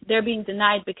they're being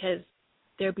denied because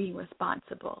they're being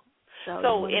responsible.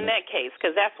 So in that case,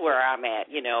 because that's where I'm at,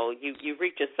 you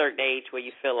reach a certain age where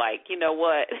you feel like, you know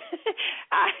what,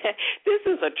 this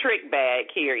is a trick bag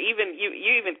here. Even you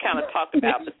even kind of talked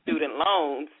about the student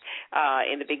loans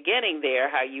in the beginning there,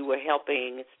 how you were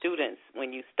helping students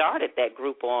when you started that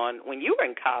group when you were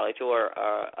in college or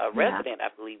a resident, I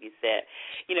believe you said,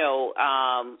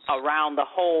 around the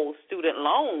whole student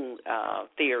loan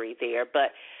theory there. But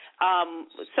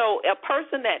so a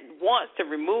person that wants to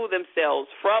remove themselves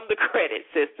from the credit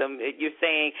system, you're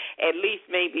saying at least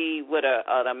maybe would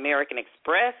an American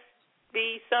Express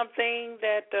be something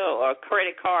that, or a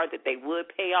credit card that they would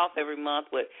pay off every month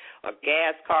with a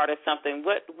gas card or something?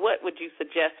 What would you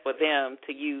suggest for them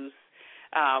to use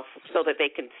so that they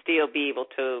can still be able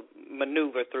to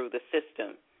maneuver through the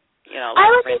system? I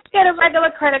would just get a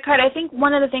regular credit card. I think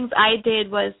one of the things I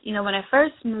did was, when I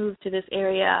first moved to this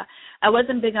area, I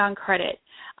wasn't big on credit,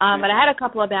 but I had a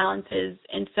couple of balances,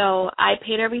 and so I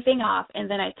paid everything off, and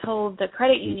then I told the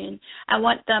credit union I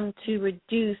want them to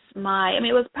reduce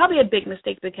it was probably a big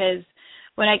mistake because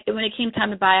when it came time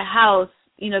to buy a house,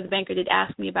 the banker did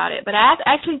ask me about it, but I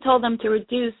actually told them to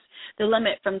reduce the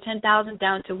limit from $10,000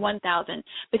 down to $1,000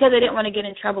 because I didn't want to get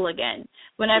in trouble again.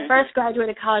 When I first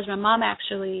graduated college, my mom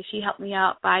she helped me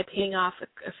out by paying off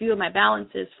a few of my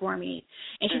balances for me,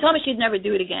 and she told me she'd never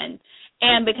do it again.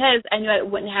 And because I knew I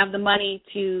wouldn't have the money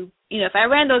to, if I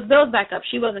ran those bills back up,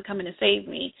 she wasn't coming to save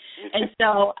me. And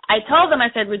so I told them, I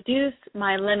said, reduce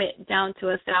my limit down to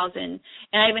 $1,000, and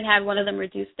I even had one of them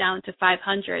reduced down to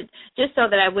 $500, just so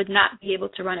that I would not be able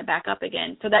to run it back up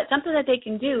again. So that's something that they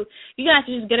can do. You can have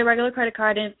to just get a regular credit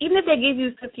card, and even if they give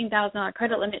you $15,000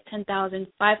 credit limit, $10,000,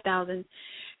 $5,000,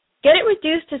 get it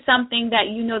reduced to something that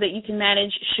that you can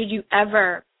manage should you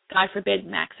ever, God forbid,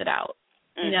 max it out,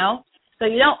 So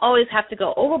you don't always have to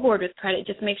go overboard with credit.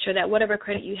 Just make sure that whatever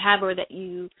credit you have or that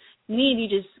you need, you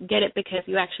just get it because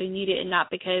you actually need it and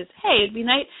not because, hey, it'd be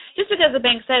nice. Just because the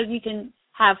bank says you can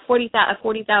have a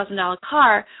 $40,000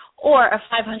 car or a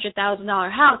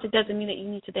 $500,000 house, it doesn't mean that you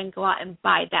need to then go out and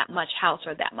buy that much house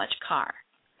or that much car.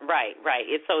 Right.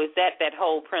 So is that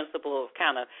whole principle of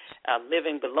kind of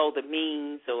living below the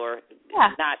means or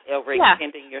not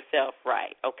overextending yourself?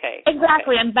 Right. Okay.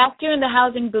 Exactly. Okay. And back during the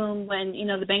housing boom when,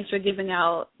 the banks were giving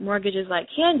out mortgages like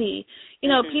candy,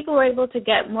 people were able to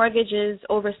get mortgages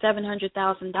over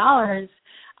 $700,000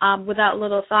 without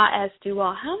little thought as to,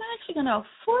 well, how am I actually going to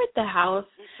afford the house?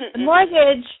 The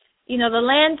mortgage, the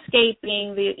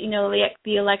landscaping,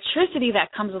 the electricity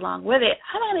that comes along with it,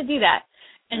 how am I going to do that?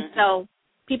 And so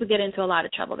people get into a lot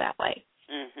of trouble that way.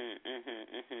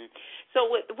 So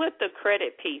with the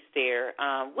credit piece there,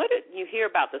 what did you hear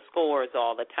about the scores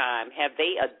all the time? Have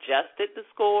they adjusted the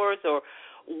scores, or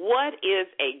what is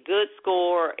a good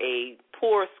score, a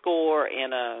poor score,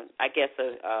 and a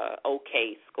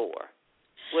okay score?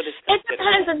 What is it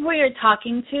depends on who you're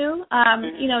talking to.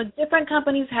 Different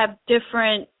companies have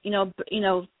different,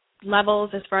 levels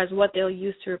as far as what they'll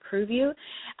use to approve you.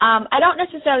 I don't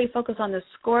necessarily focus on the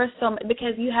score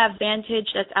because you have Vantage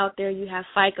that's out there, you have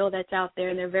FICO that's out there,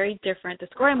 and they're very different. The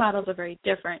scoring models are very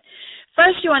different.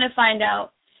 First, you want to find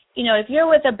out, if you're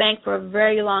with a bank for a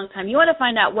very long time, you want to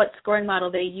find out what scoring model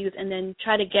they use and then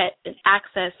try to get an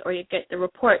access or you get the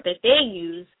report that they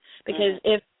use because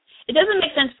if it doesn't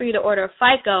make sense for you to order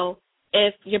FICO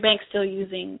if your bank's still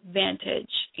using Vantage,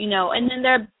 and then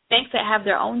there are banks that have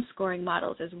their own scoring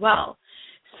models as well.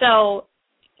 So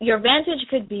your Vantage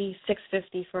could be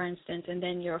 650, for instance, and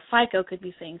then your FICO could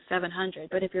be saying 700.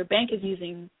 But if your bank is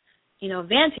using,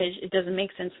 Vantage, it doesn't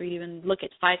make sense for you to even look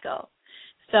at FICO.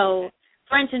 So,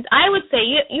 for instance, I would say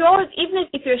you always, even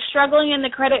if you're struggling in the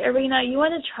credit arena, you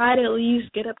want to try to at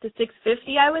least get up to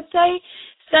 650, I would say.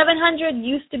 700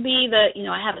 used to be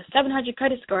I have a 700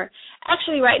 credit score.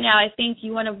 Actually, right now, I think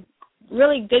you want to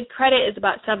really good credit is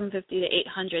about 750 to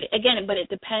 800. Again, but it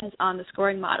depends on the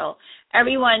scoring model.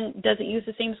 Everyone doesn't use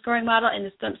the same scoring model,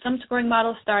 and some scoring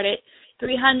models start at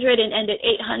 300 and end at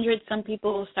 800. Some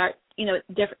people will start,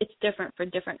 it's different for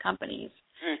different companies.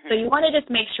 So you want to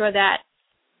just make sure that,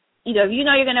 if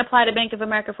you're going to apply to Bank of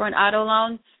America for an auto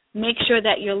loan, make sure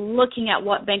that you're looking at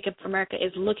what Bank of America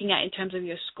is looking at in terms of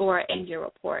your score and your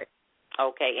report.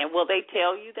 Okay, and will they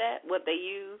tell you that, what they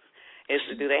use?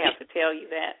 Do they have to tell you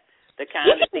that? The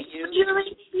kind that they use?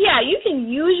 You can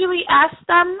usually ask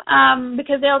them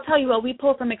because they'll tell you, well, we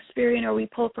pull from Experian or we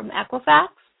pull from Equifax.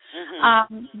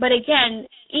 But again,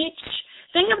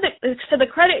 the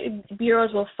credit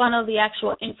bureaus will funnel the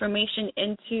actual information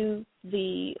into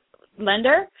the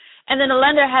lender, And then the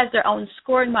lender has their own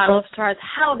scoring model as far as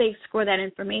how they score that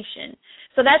information.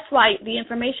 So that's why the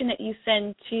information that you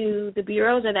send to the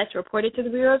bureaus or that's reported to the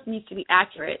bureaus needs to be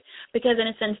accurate, because then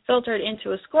it's then filtered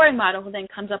into a scoring model who then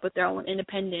comes up with their own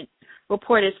independent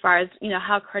report as far as,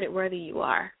 how creditworthy you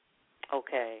are.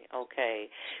 Okay.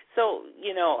 So,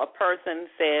 a person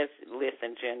says,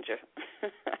 listen, Ginger,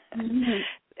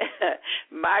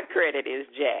 my credit is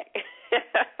jacked.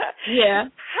 Yeah.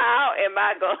 How am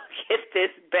I going to get this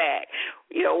back?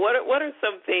 What are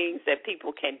some things that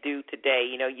people can do today?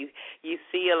 You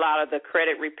see a lot of the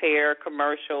credit repair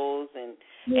commercials and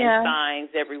signs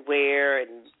everywhere,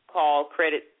 and call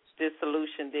credit this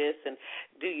solution this, and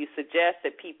do you suggest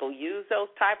that people use those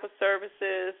type of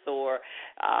services, or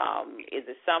is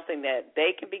it something that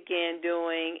they can begin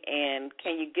doing, and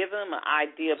can you give them an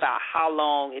idea about how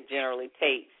long it generally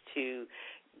takes to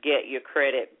get your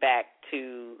credit back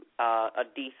to a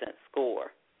decent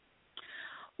score?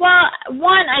 Well,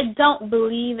 one, I don't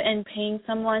believe in paying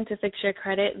someone to fix your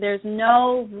credit. There's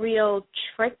no real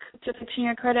trick to fixing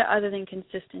your credit other than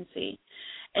consistency.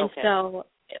 And so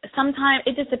sometimes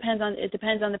it depends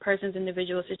on the person's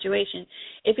individual situation.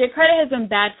 If your credit has been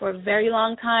bad for a very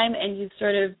long time and you've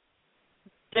sort of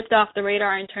dipped off the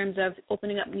radar in terms of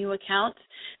opening up new accounts,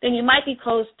 then you might be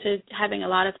close to having a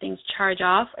lot of things charge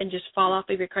off and just fall off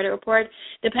of your credit report.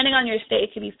 Depending on your state, it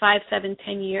could be 5, 7,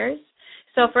 10 years.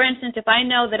 So, for instance, if I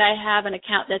know that I have an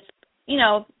account that's,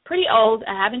 pretty old,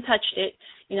 I haven't touched it,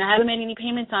 I haven't made any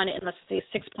payments on it in, let's say,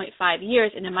 6.5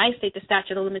 years, and in my state the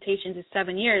statute of limitations is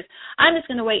 7 years, I'm just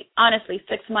going to wait, honestly,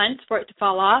 6 months for it to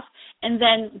fall off, and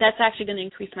then that's actually going to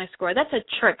increase my score. That's a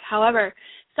trick. However,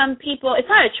 some people, it's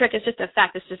not a trick, it's just a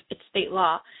fact, it's state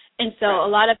law. And so a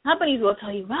lot of companies will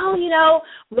tell you, well,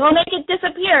 we'll make it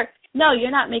disappear. No,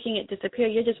 you're not making it disappear.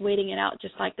 You're just waiting it out,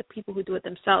 just like the people who do it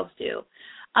themselves do.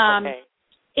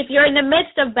 If you're in the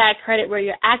midst of bad credit where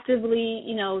you're actively,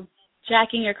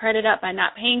 jacking your credit up by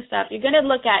not paying stuff, you're going to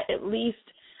look at least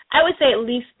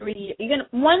 3 years. You're going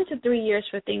to 1 to 3 years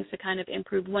for things to kind of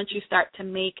improve once you start to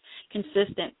make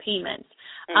consistent payments.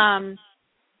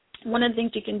 One of the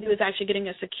things you can do is actually getting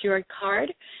a secured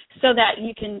card so that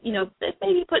you can,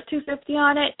 maybe put $250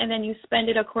 on it and then you spend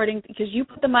it because you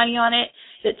put the money on it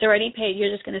that's already paid.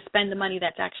 You're just going to spend the money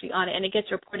that's actually on it, and it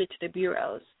gets reported to the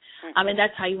bureaus. And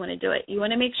that's how you want to do it. You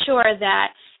want to make sure that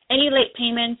any late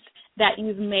payments that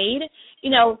you've made,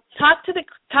 talk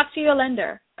to your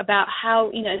lender about how,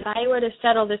 if I were to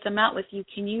settle this amount with you,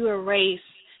 can you erase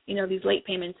these late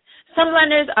payments. Some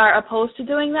lenders are opposed to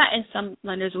doing that, and some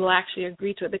lenders will actually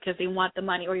agree to it because they want the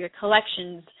money, or your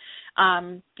collections,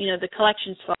 the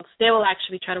collections folks, they will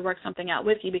actually try to work something out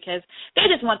with you because they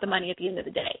just want the money at the end of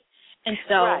the day. And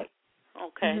so. Right.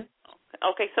 Okay.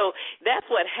 Okay, so that's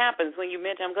what happens when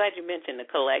I'm glad you mentioned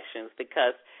the collections,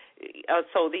 because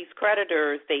so these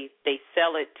creditors, they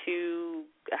sell it to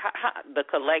the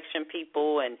collection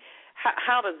people, and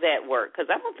how does that work? Because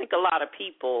I don't think a lot of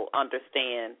people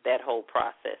understand that whole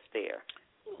process there.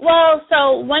 Well,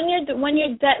 so when you're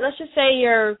let's just say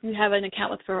you have an account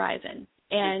with Verizon,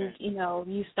 and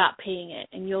you stop paying it,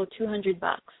 and you owe $200,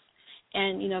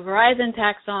 and Verizon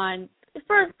tacks on,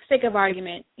 for sake of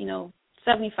argument,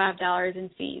 $75 in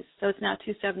fees, so it's now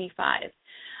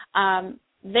 $275.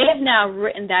 They have now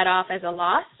written that off as a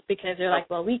loss because they're like,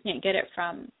 well, we can't get it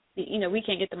from we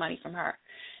can't get the money from her.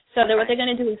 So what they're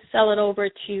going to do is sell it over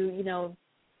to,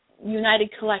 United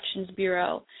Collections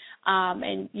Bureau.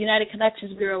 And United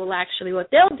Collections Bureau will actually, what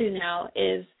they'll do now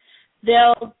is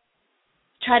they'll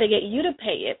try to get you to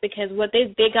pay it, because what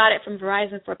they got it from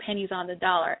Verizon for pennies on the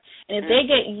dollar. And if they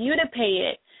get you to pay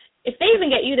it, if they even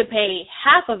get you to pay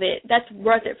half of it, that's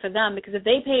worth it for them, because if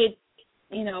they paid,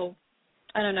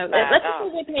 I don't know, let's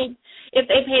just say if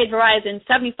they paid Verizon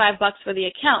 $75 for the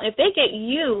account, if they get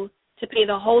you to pay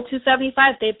the whole $275,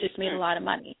 they've just made a lot of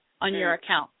money on your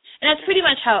account. And that's pretty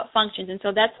much how it functions. And so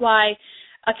that's why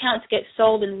accounts get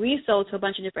sold and resold to a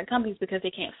bunch of different companies, because they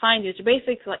can't find you. So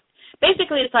basically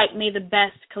it's like, may the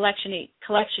best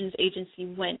collections agency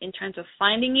win in terms of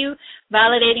finding you,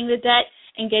 validating the debt,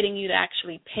 and getting you to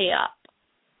actually pay up.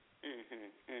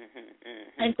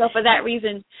 And so for that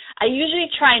reason, I usually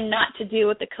try not to deal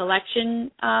with the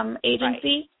collection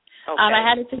agency. Right. Okay. I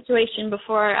had a situation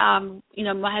before,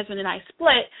 my husband and I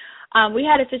split. We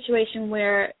had a situation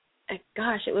where, it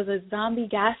was a zombie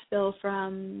gas bill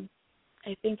from,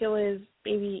 I think it was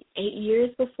maybe 8 years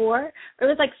before. Or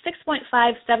it was like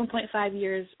 6.5, 7.5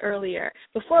 years earlier,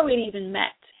 before we'd even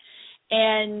met.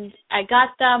 And I got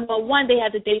them, one, they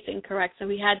had the dates incorrect, so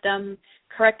we had them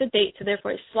correct the date, so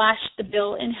therefore it slashed the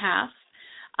bill in half.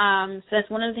 So that's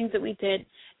one of the things that we did.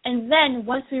 And then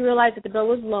once we realized that the bill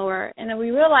was lower, and then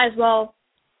we realized,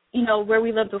 where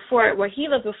we lived before, where he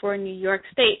lived before in New York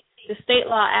State, the state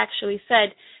law actually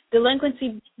said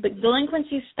delinquency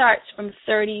starts from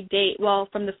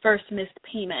from the first missed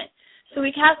payment. So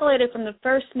we calculated from the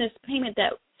first missed payment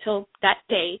till that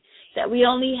day that we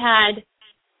only had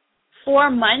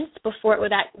 4 months before it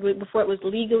was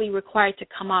legally required to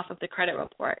come off of the credit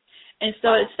report. And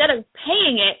so instead of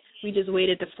paying it, we just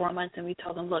waited the 4 months and we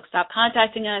told them, look, stop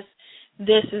contacting us.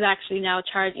 This is actually now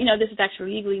charged, this is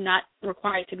actually legally not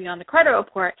required to be on the credit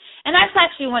report. And that's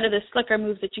actually one of the slicker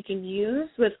moves that you can use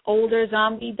with older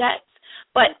zombie debts,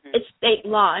 but it's state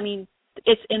law. I mean,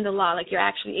 it's in the law, like you're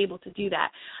actually able to do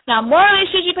that. Now, morally,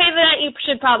 should you pay the debt? You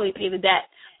should probably pay the debt.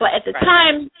 But at the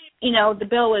time, the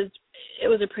bill was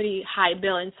a pretty high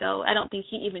bill, and so I don't think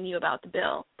he even knew about the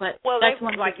bill. But that's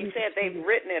like you said, they've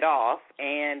written it off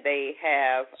and they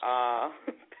have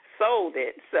sold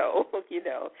it. So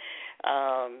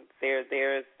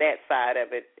there's that side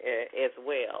of it as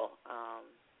well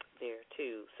there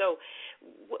too. So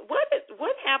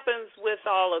what happens with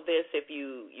all of this if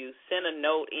you send a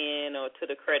note in or to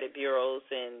the credit bureaus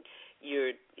and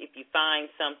if you find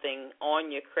something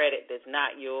on your credit that's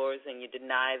not yours and you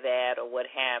deny that or what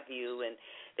have you and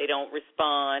they don't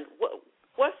respond,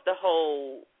 what's the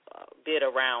whole bit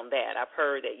around that? I've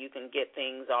heard that you can get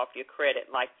things off your credit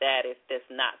like that if that's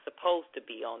not supposed to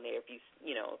be on there. If you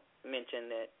mention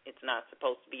that it's not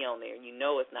supposed to be on there and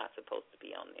it's not supposed to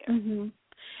be on there. Mm-hmm.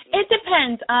 It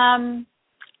depends. I'm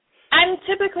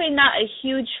typically not a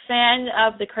huge fan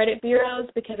of the credit bureaus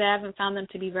because I haven't found them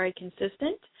to be very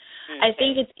consistent. Okay. I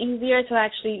think it's easier to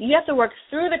you have to work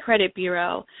through the credit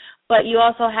bureau, but you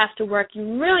also have to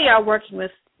you really are working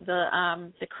with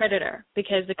the creditor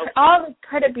because all the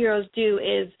credit bureaus do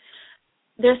is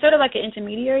they're sort of like an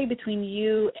intermediary between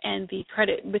you and the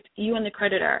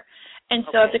creditor. And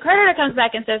so if the creditor comes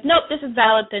back and says, nope, this is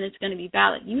valid, then it's going to be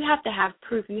valid. You have to have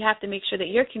proof. You have to make sure that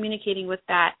you're communicating with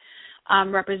that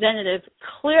representative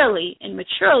clearly and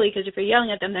maturely, because if you're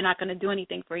yelling at them, they're not going to do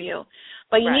anything for you.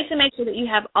 But you need to make sure that you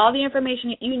have all the information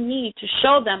that you need to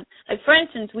show them. Like, for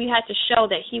instance, we had to show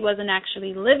that he wasn't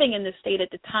actually living in the state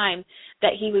at the time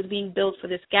that he was being billed for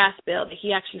this gas bill, that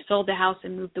he actually sold the house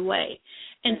and moved away.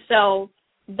 And so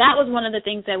that was one of the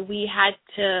things that we had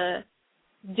to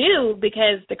do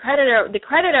because the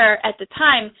creditor at the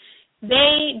time,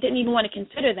 they didn't even want to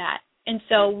consider that. And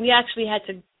so we actually had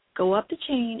to go up the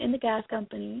chain in the gas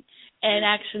company and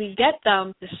actually get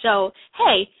them to show,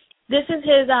 hey, this is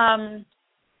his, I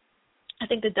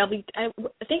think it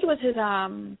was his,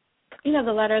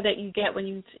 the letter that you get when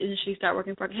you initially start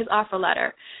working for his offer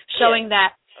letter, showing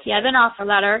that he has an offer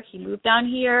letter, he moved down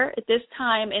here at this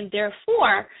time, and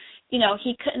therefore,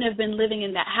 he couldn't have been living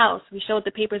in that house. We showed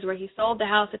the papers where he sold the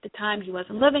house at the time. He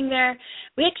wasn't living there.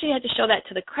 We actually had to show that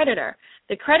to the creditor.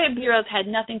 The credit bureaus had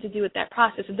nothing to do with that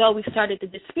process. Though we started the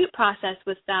dispute process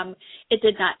with them, it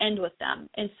did not end with them.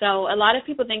 And so a lot of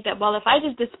people think that, well, if I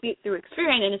just dispute through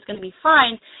Experian and it's going to be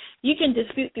fine, you can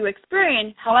dispute through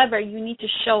Experian. However, you need to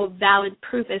show valid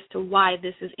proof as to why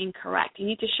this is incorrect. You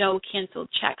need to show canceled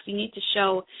checks. You need to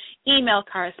show email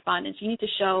correspondence. You need to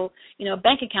show,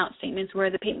 bank account statements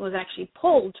where the payment was actually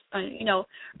pulled,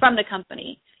 from the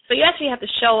company. So you actually have to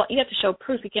show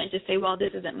proof. You can't just say, well,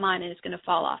 this isn't mine and it's going to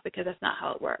fall off, because that's not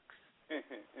how it works. Well,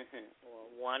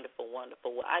 wonderful,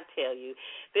 wonderful. Well, I tell you,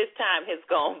 this time has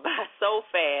gone by so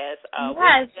fast. Yes.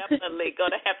 We're definitely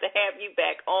going to have you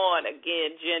back on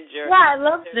again, Ginger. Yeah, I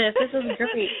love this. This is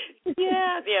great.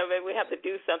 Yeah, we have to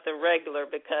do something regular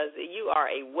because you are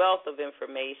a wealth of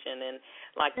information. And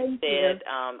like you said,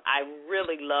 I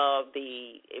really love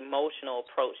the emotional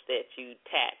approach that you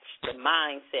attach, the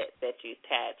mindset that you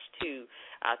attach to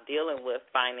dealing with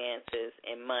finances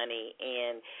and money.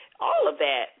 And all of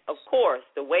that, of course,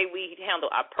 the way we handle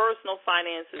our personal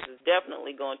finances is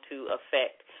definitely going to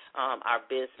affect our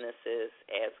businesses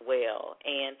as well.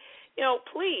 And,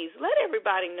 please let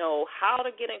everybody know how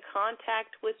to get in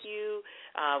contact with you,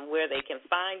 where they can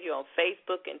find you on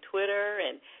Facebook and Twitter.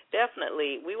 And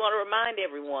definitely, we want to remind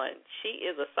everyone, she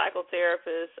is a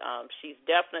psychotherapist. She's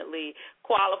definitely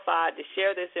qualified to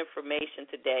share this information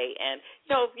today. And,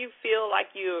 if you feel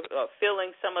like you're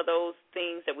feeling some of those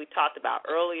things that we talked about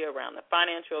earlier around the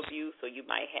financial abuse, or you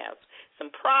might have some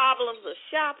problems of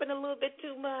shopping a little bit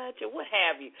too much or what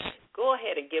have you, go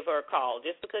ahead and give her a call.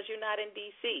 Just because you're not in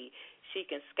D.C., she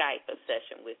can Skype a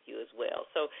session with you as well.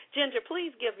 So, Ginger,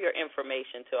 please give your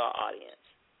information to our audience.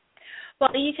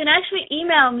 Well, you can actually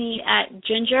email me at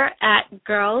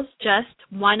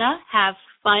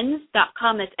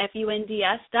ginger@girlsjustwannahavefunds.com. That's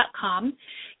FUNDS.com.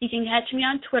 You can catch me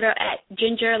on Twitter at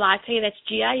gingerlatte. That's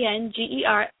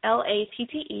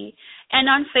GINGERLATTE. And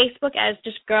on Facebook as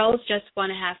just Girls Just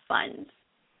Wanna Have Funds.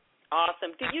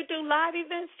 Awesome. Do you do live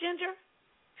events, Ginger?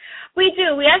 We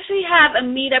do. We actually have a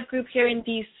meetup group here in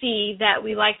D.C. that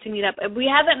we like to meet up. We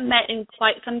haven't met in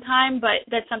quite some time, but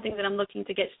that's something that I'm looking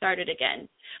to get started again.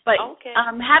 But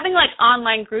having like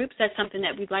online groups, that's something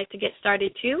that we'd like to get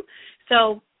started too.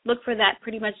 So look for that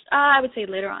pretty much, I would say,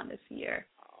 later on this year.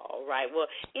 All right. Well,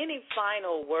 any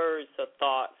final words or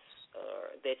thoughts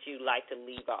that you'd like to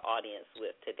leave our audience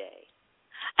with today?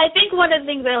 I think one of the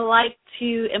things that I like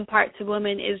to impart to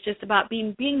women is just about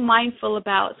being mindful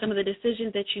about some of the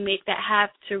decisions that you make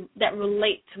that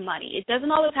relate to money. It doesn't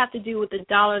always have to do with the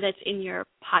dollar that's in your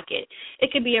pocket.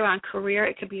 It could be around career.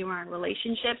 It could be around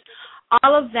relationships.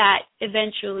 All of that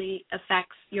eventually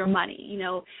affects your money,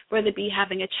 whether it be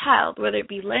having a child, whether it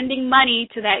be lending money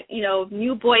to that,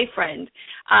 new boyfriend.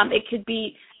 It could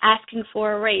be asking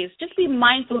for a raise. Just be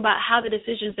mindful about how the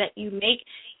decisions that you make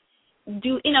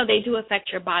they do affect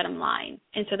your bottom line.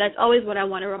 And so that's always what I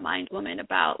want to remind women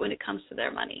about when it comes to their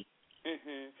money.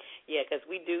 Mhm. Yeah, because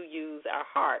we do use our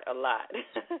heart a lot.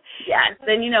 Yes,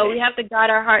 and we have to guard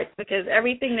our hearts because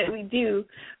everything that we do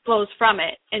flows from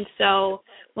it. And so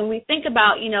when we think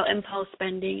about, impulse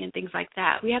spending and things like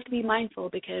that, we have to be mindful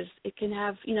because it can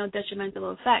have, detrimental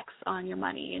effects on your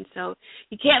money. And so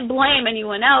you can't blame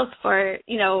anyone else for,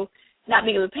 not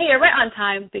being able to pay your rent on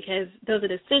time because those are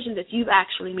decisions that you've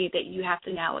actually made that you have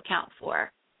to now account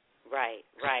for. Right.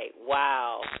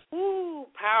 Wow. Ooh,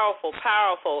 powerful,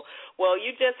 powerful. Well,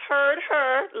 you just heard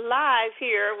her live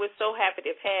here. We're so happy to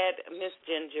have had Miss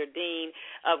Ginger Dean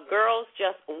of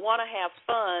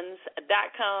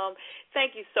girlsjustwannahavefuns.com.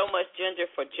 Thank you so much, Ginger,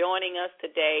 for joining us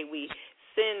today. We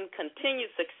send continued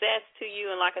success to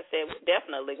you, and like I said, we're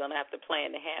definitely going to have to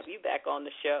plan to have you back on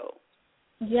the show.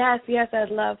 Yes, I'd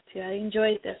love to. I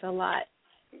enjoyed this a lot.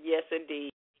 Yes,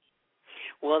 indeed.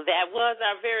 Well, that was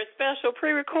our very special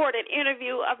pre-recorded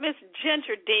interview of Miss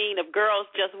Ginger Dean of Girls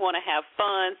Just Want to Have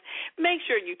Funds. Make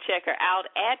sure you check her out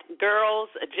at Girls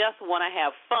Just Want to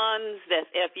Have Funds. That's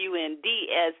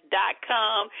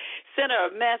FUNDS.com. Send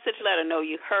her a message. Let her know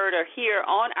you heard her here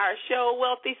on our show,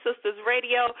 Wealthy Sistas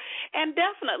Radio, and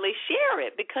definitely share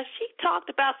it because she talked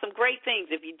about some great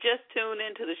things. If you just tune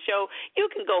into the show, you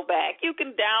can go back. You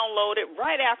can download it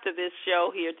right after this show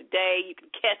here today. You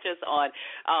can catch us on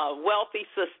Wealthy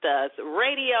Sistas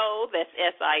Radio, that's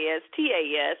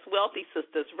SISTAS,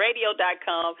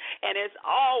 WealthySistasRadio.com, and as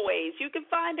always, you can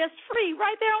find us free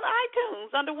right there on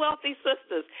iTunes under Wealthy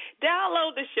Sistas.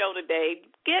 Download the show today.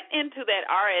 Get into that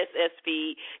RSS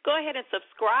feed. Go ahead and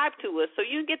subscribe to us so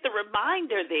you can get the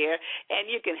reminder there,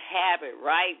 and you can have it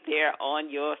right there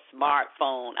on your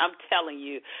smartphone. I'm telling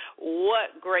you,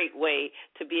 what great way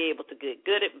to be able to get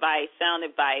good advice, sound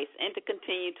advice, and to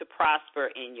continue to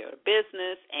prosper in your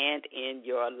business and in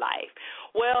your life.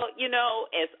 Well,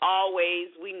 as always,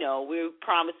 we know we're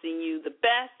promising you the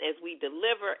best as we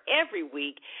deliver every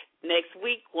week. Next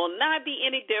week will not be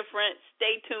any different.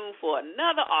 Stay tuned for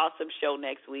another awesome show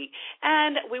next week.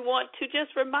 And we want to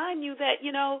just remind you that,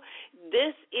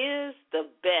 this is the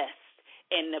best.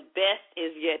 And the best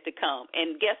is yet to come.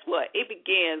 And guess what? It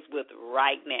begins with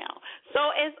right now.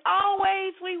 So as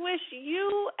always, we wish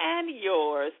you and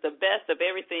yours the best of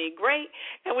everything great.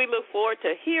 And we look forward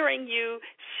to hearing you,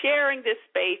 sharing this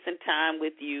space and time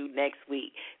with you next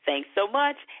week. Thanks so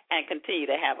much and continue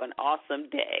to have an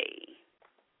awesome day.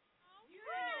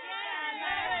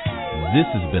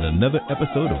 This has been another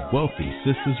episode of Wealthy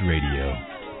Sistas Radio.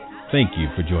 Thank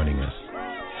you for joining us.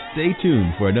 Stay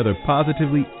tuned for another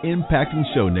positively impacting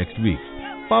show next week.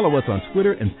 Follow us on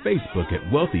Twitter and Facebook at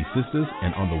Wealthy Sistas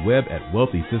and on the web at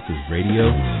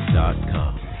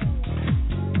WealthySistasRadio.com.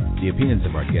 The opinions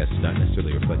of our guests do not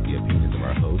necessarily reflect the opinions of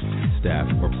our hosts, staff,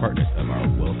 or partners of our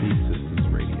Wealthy Sistas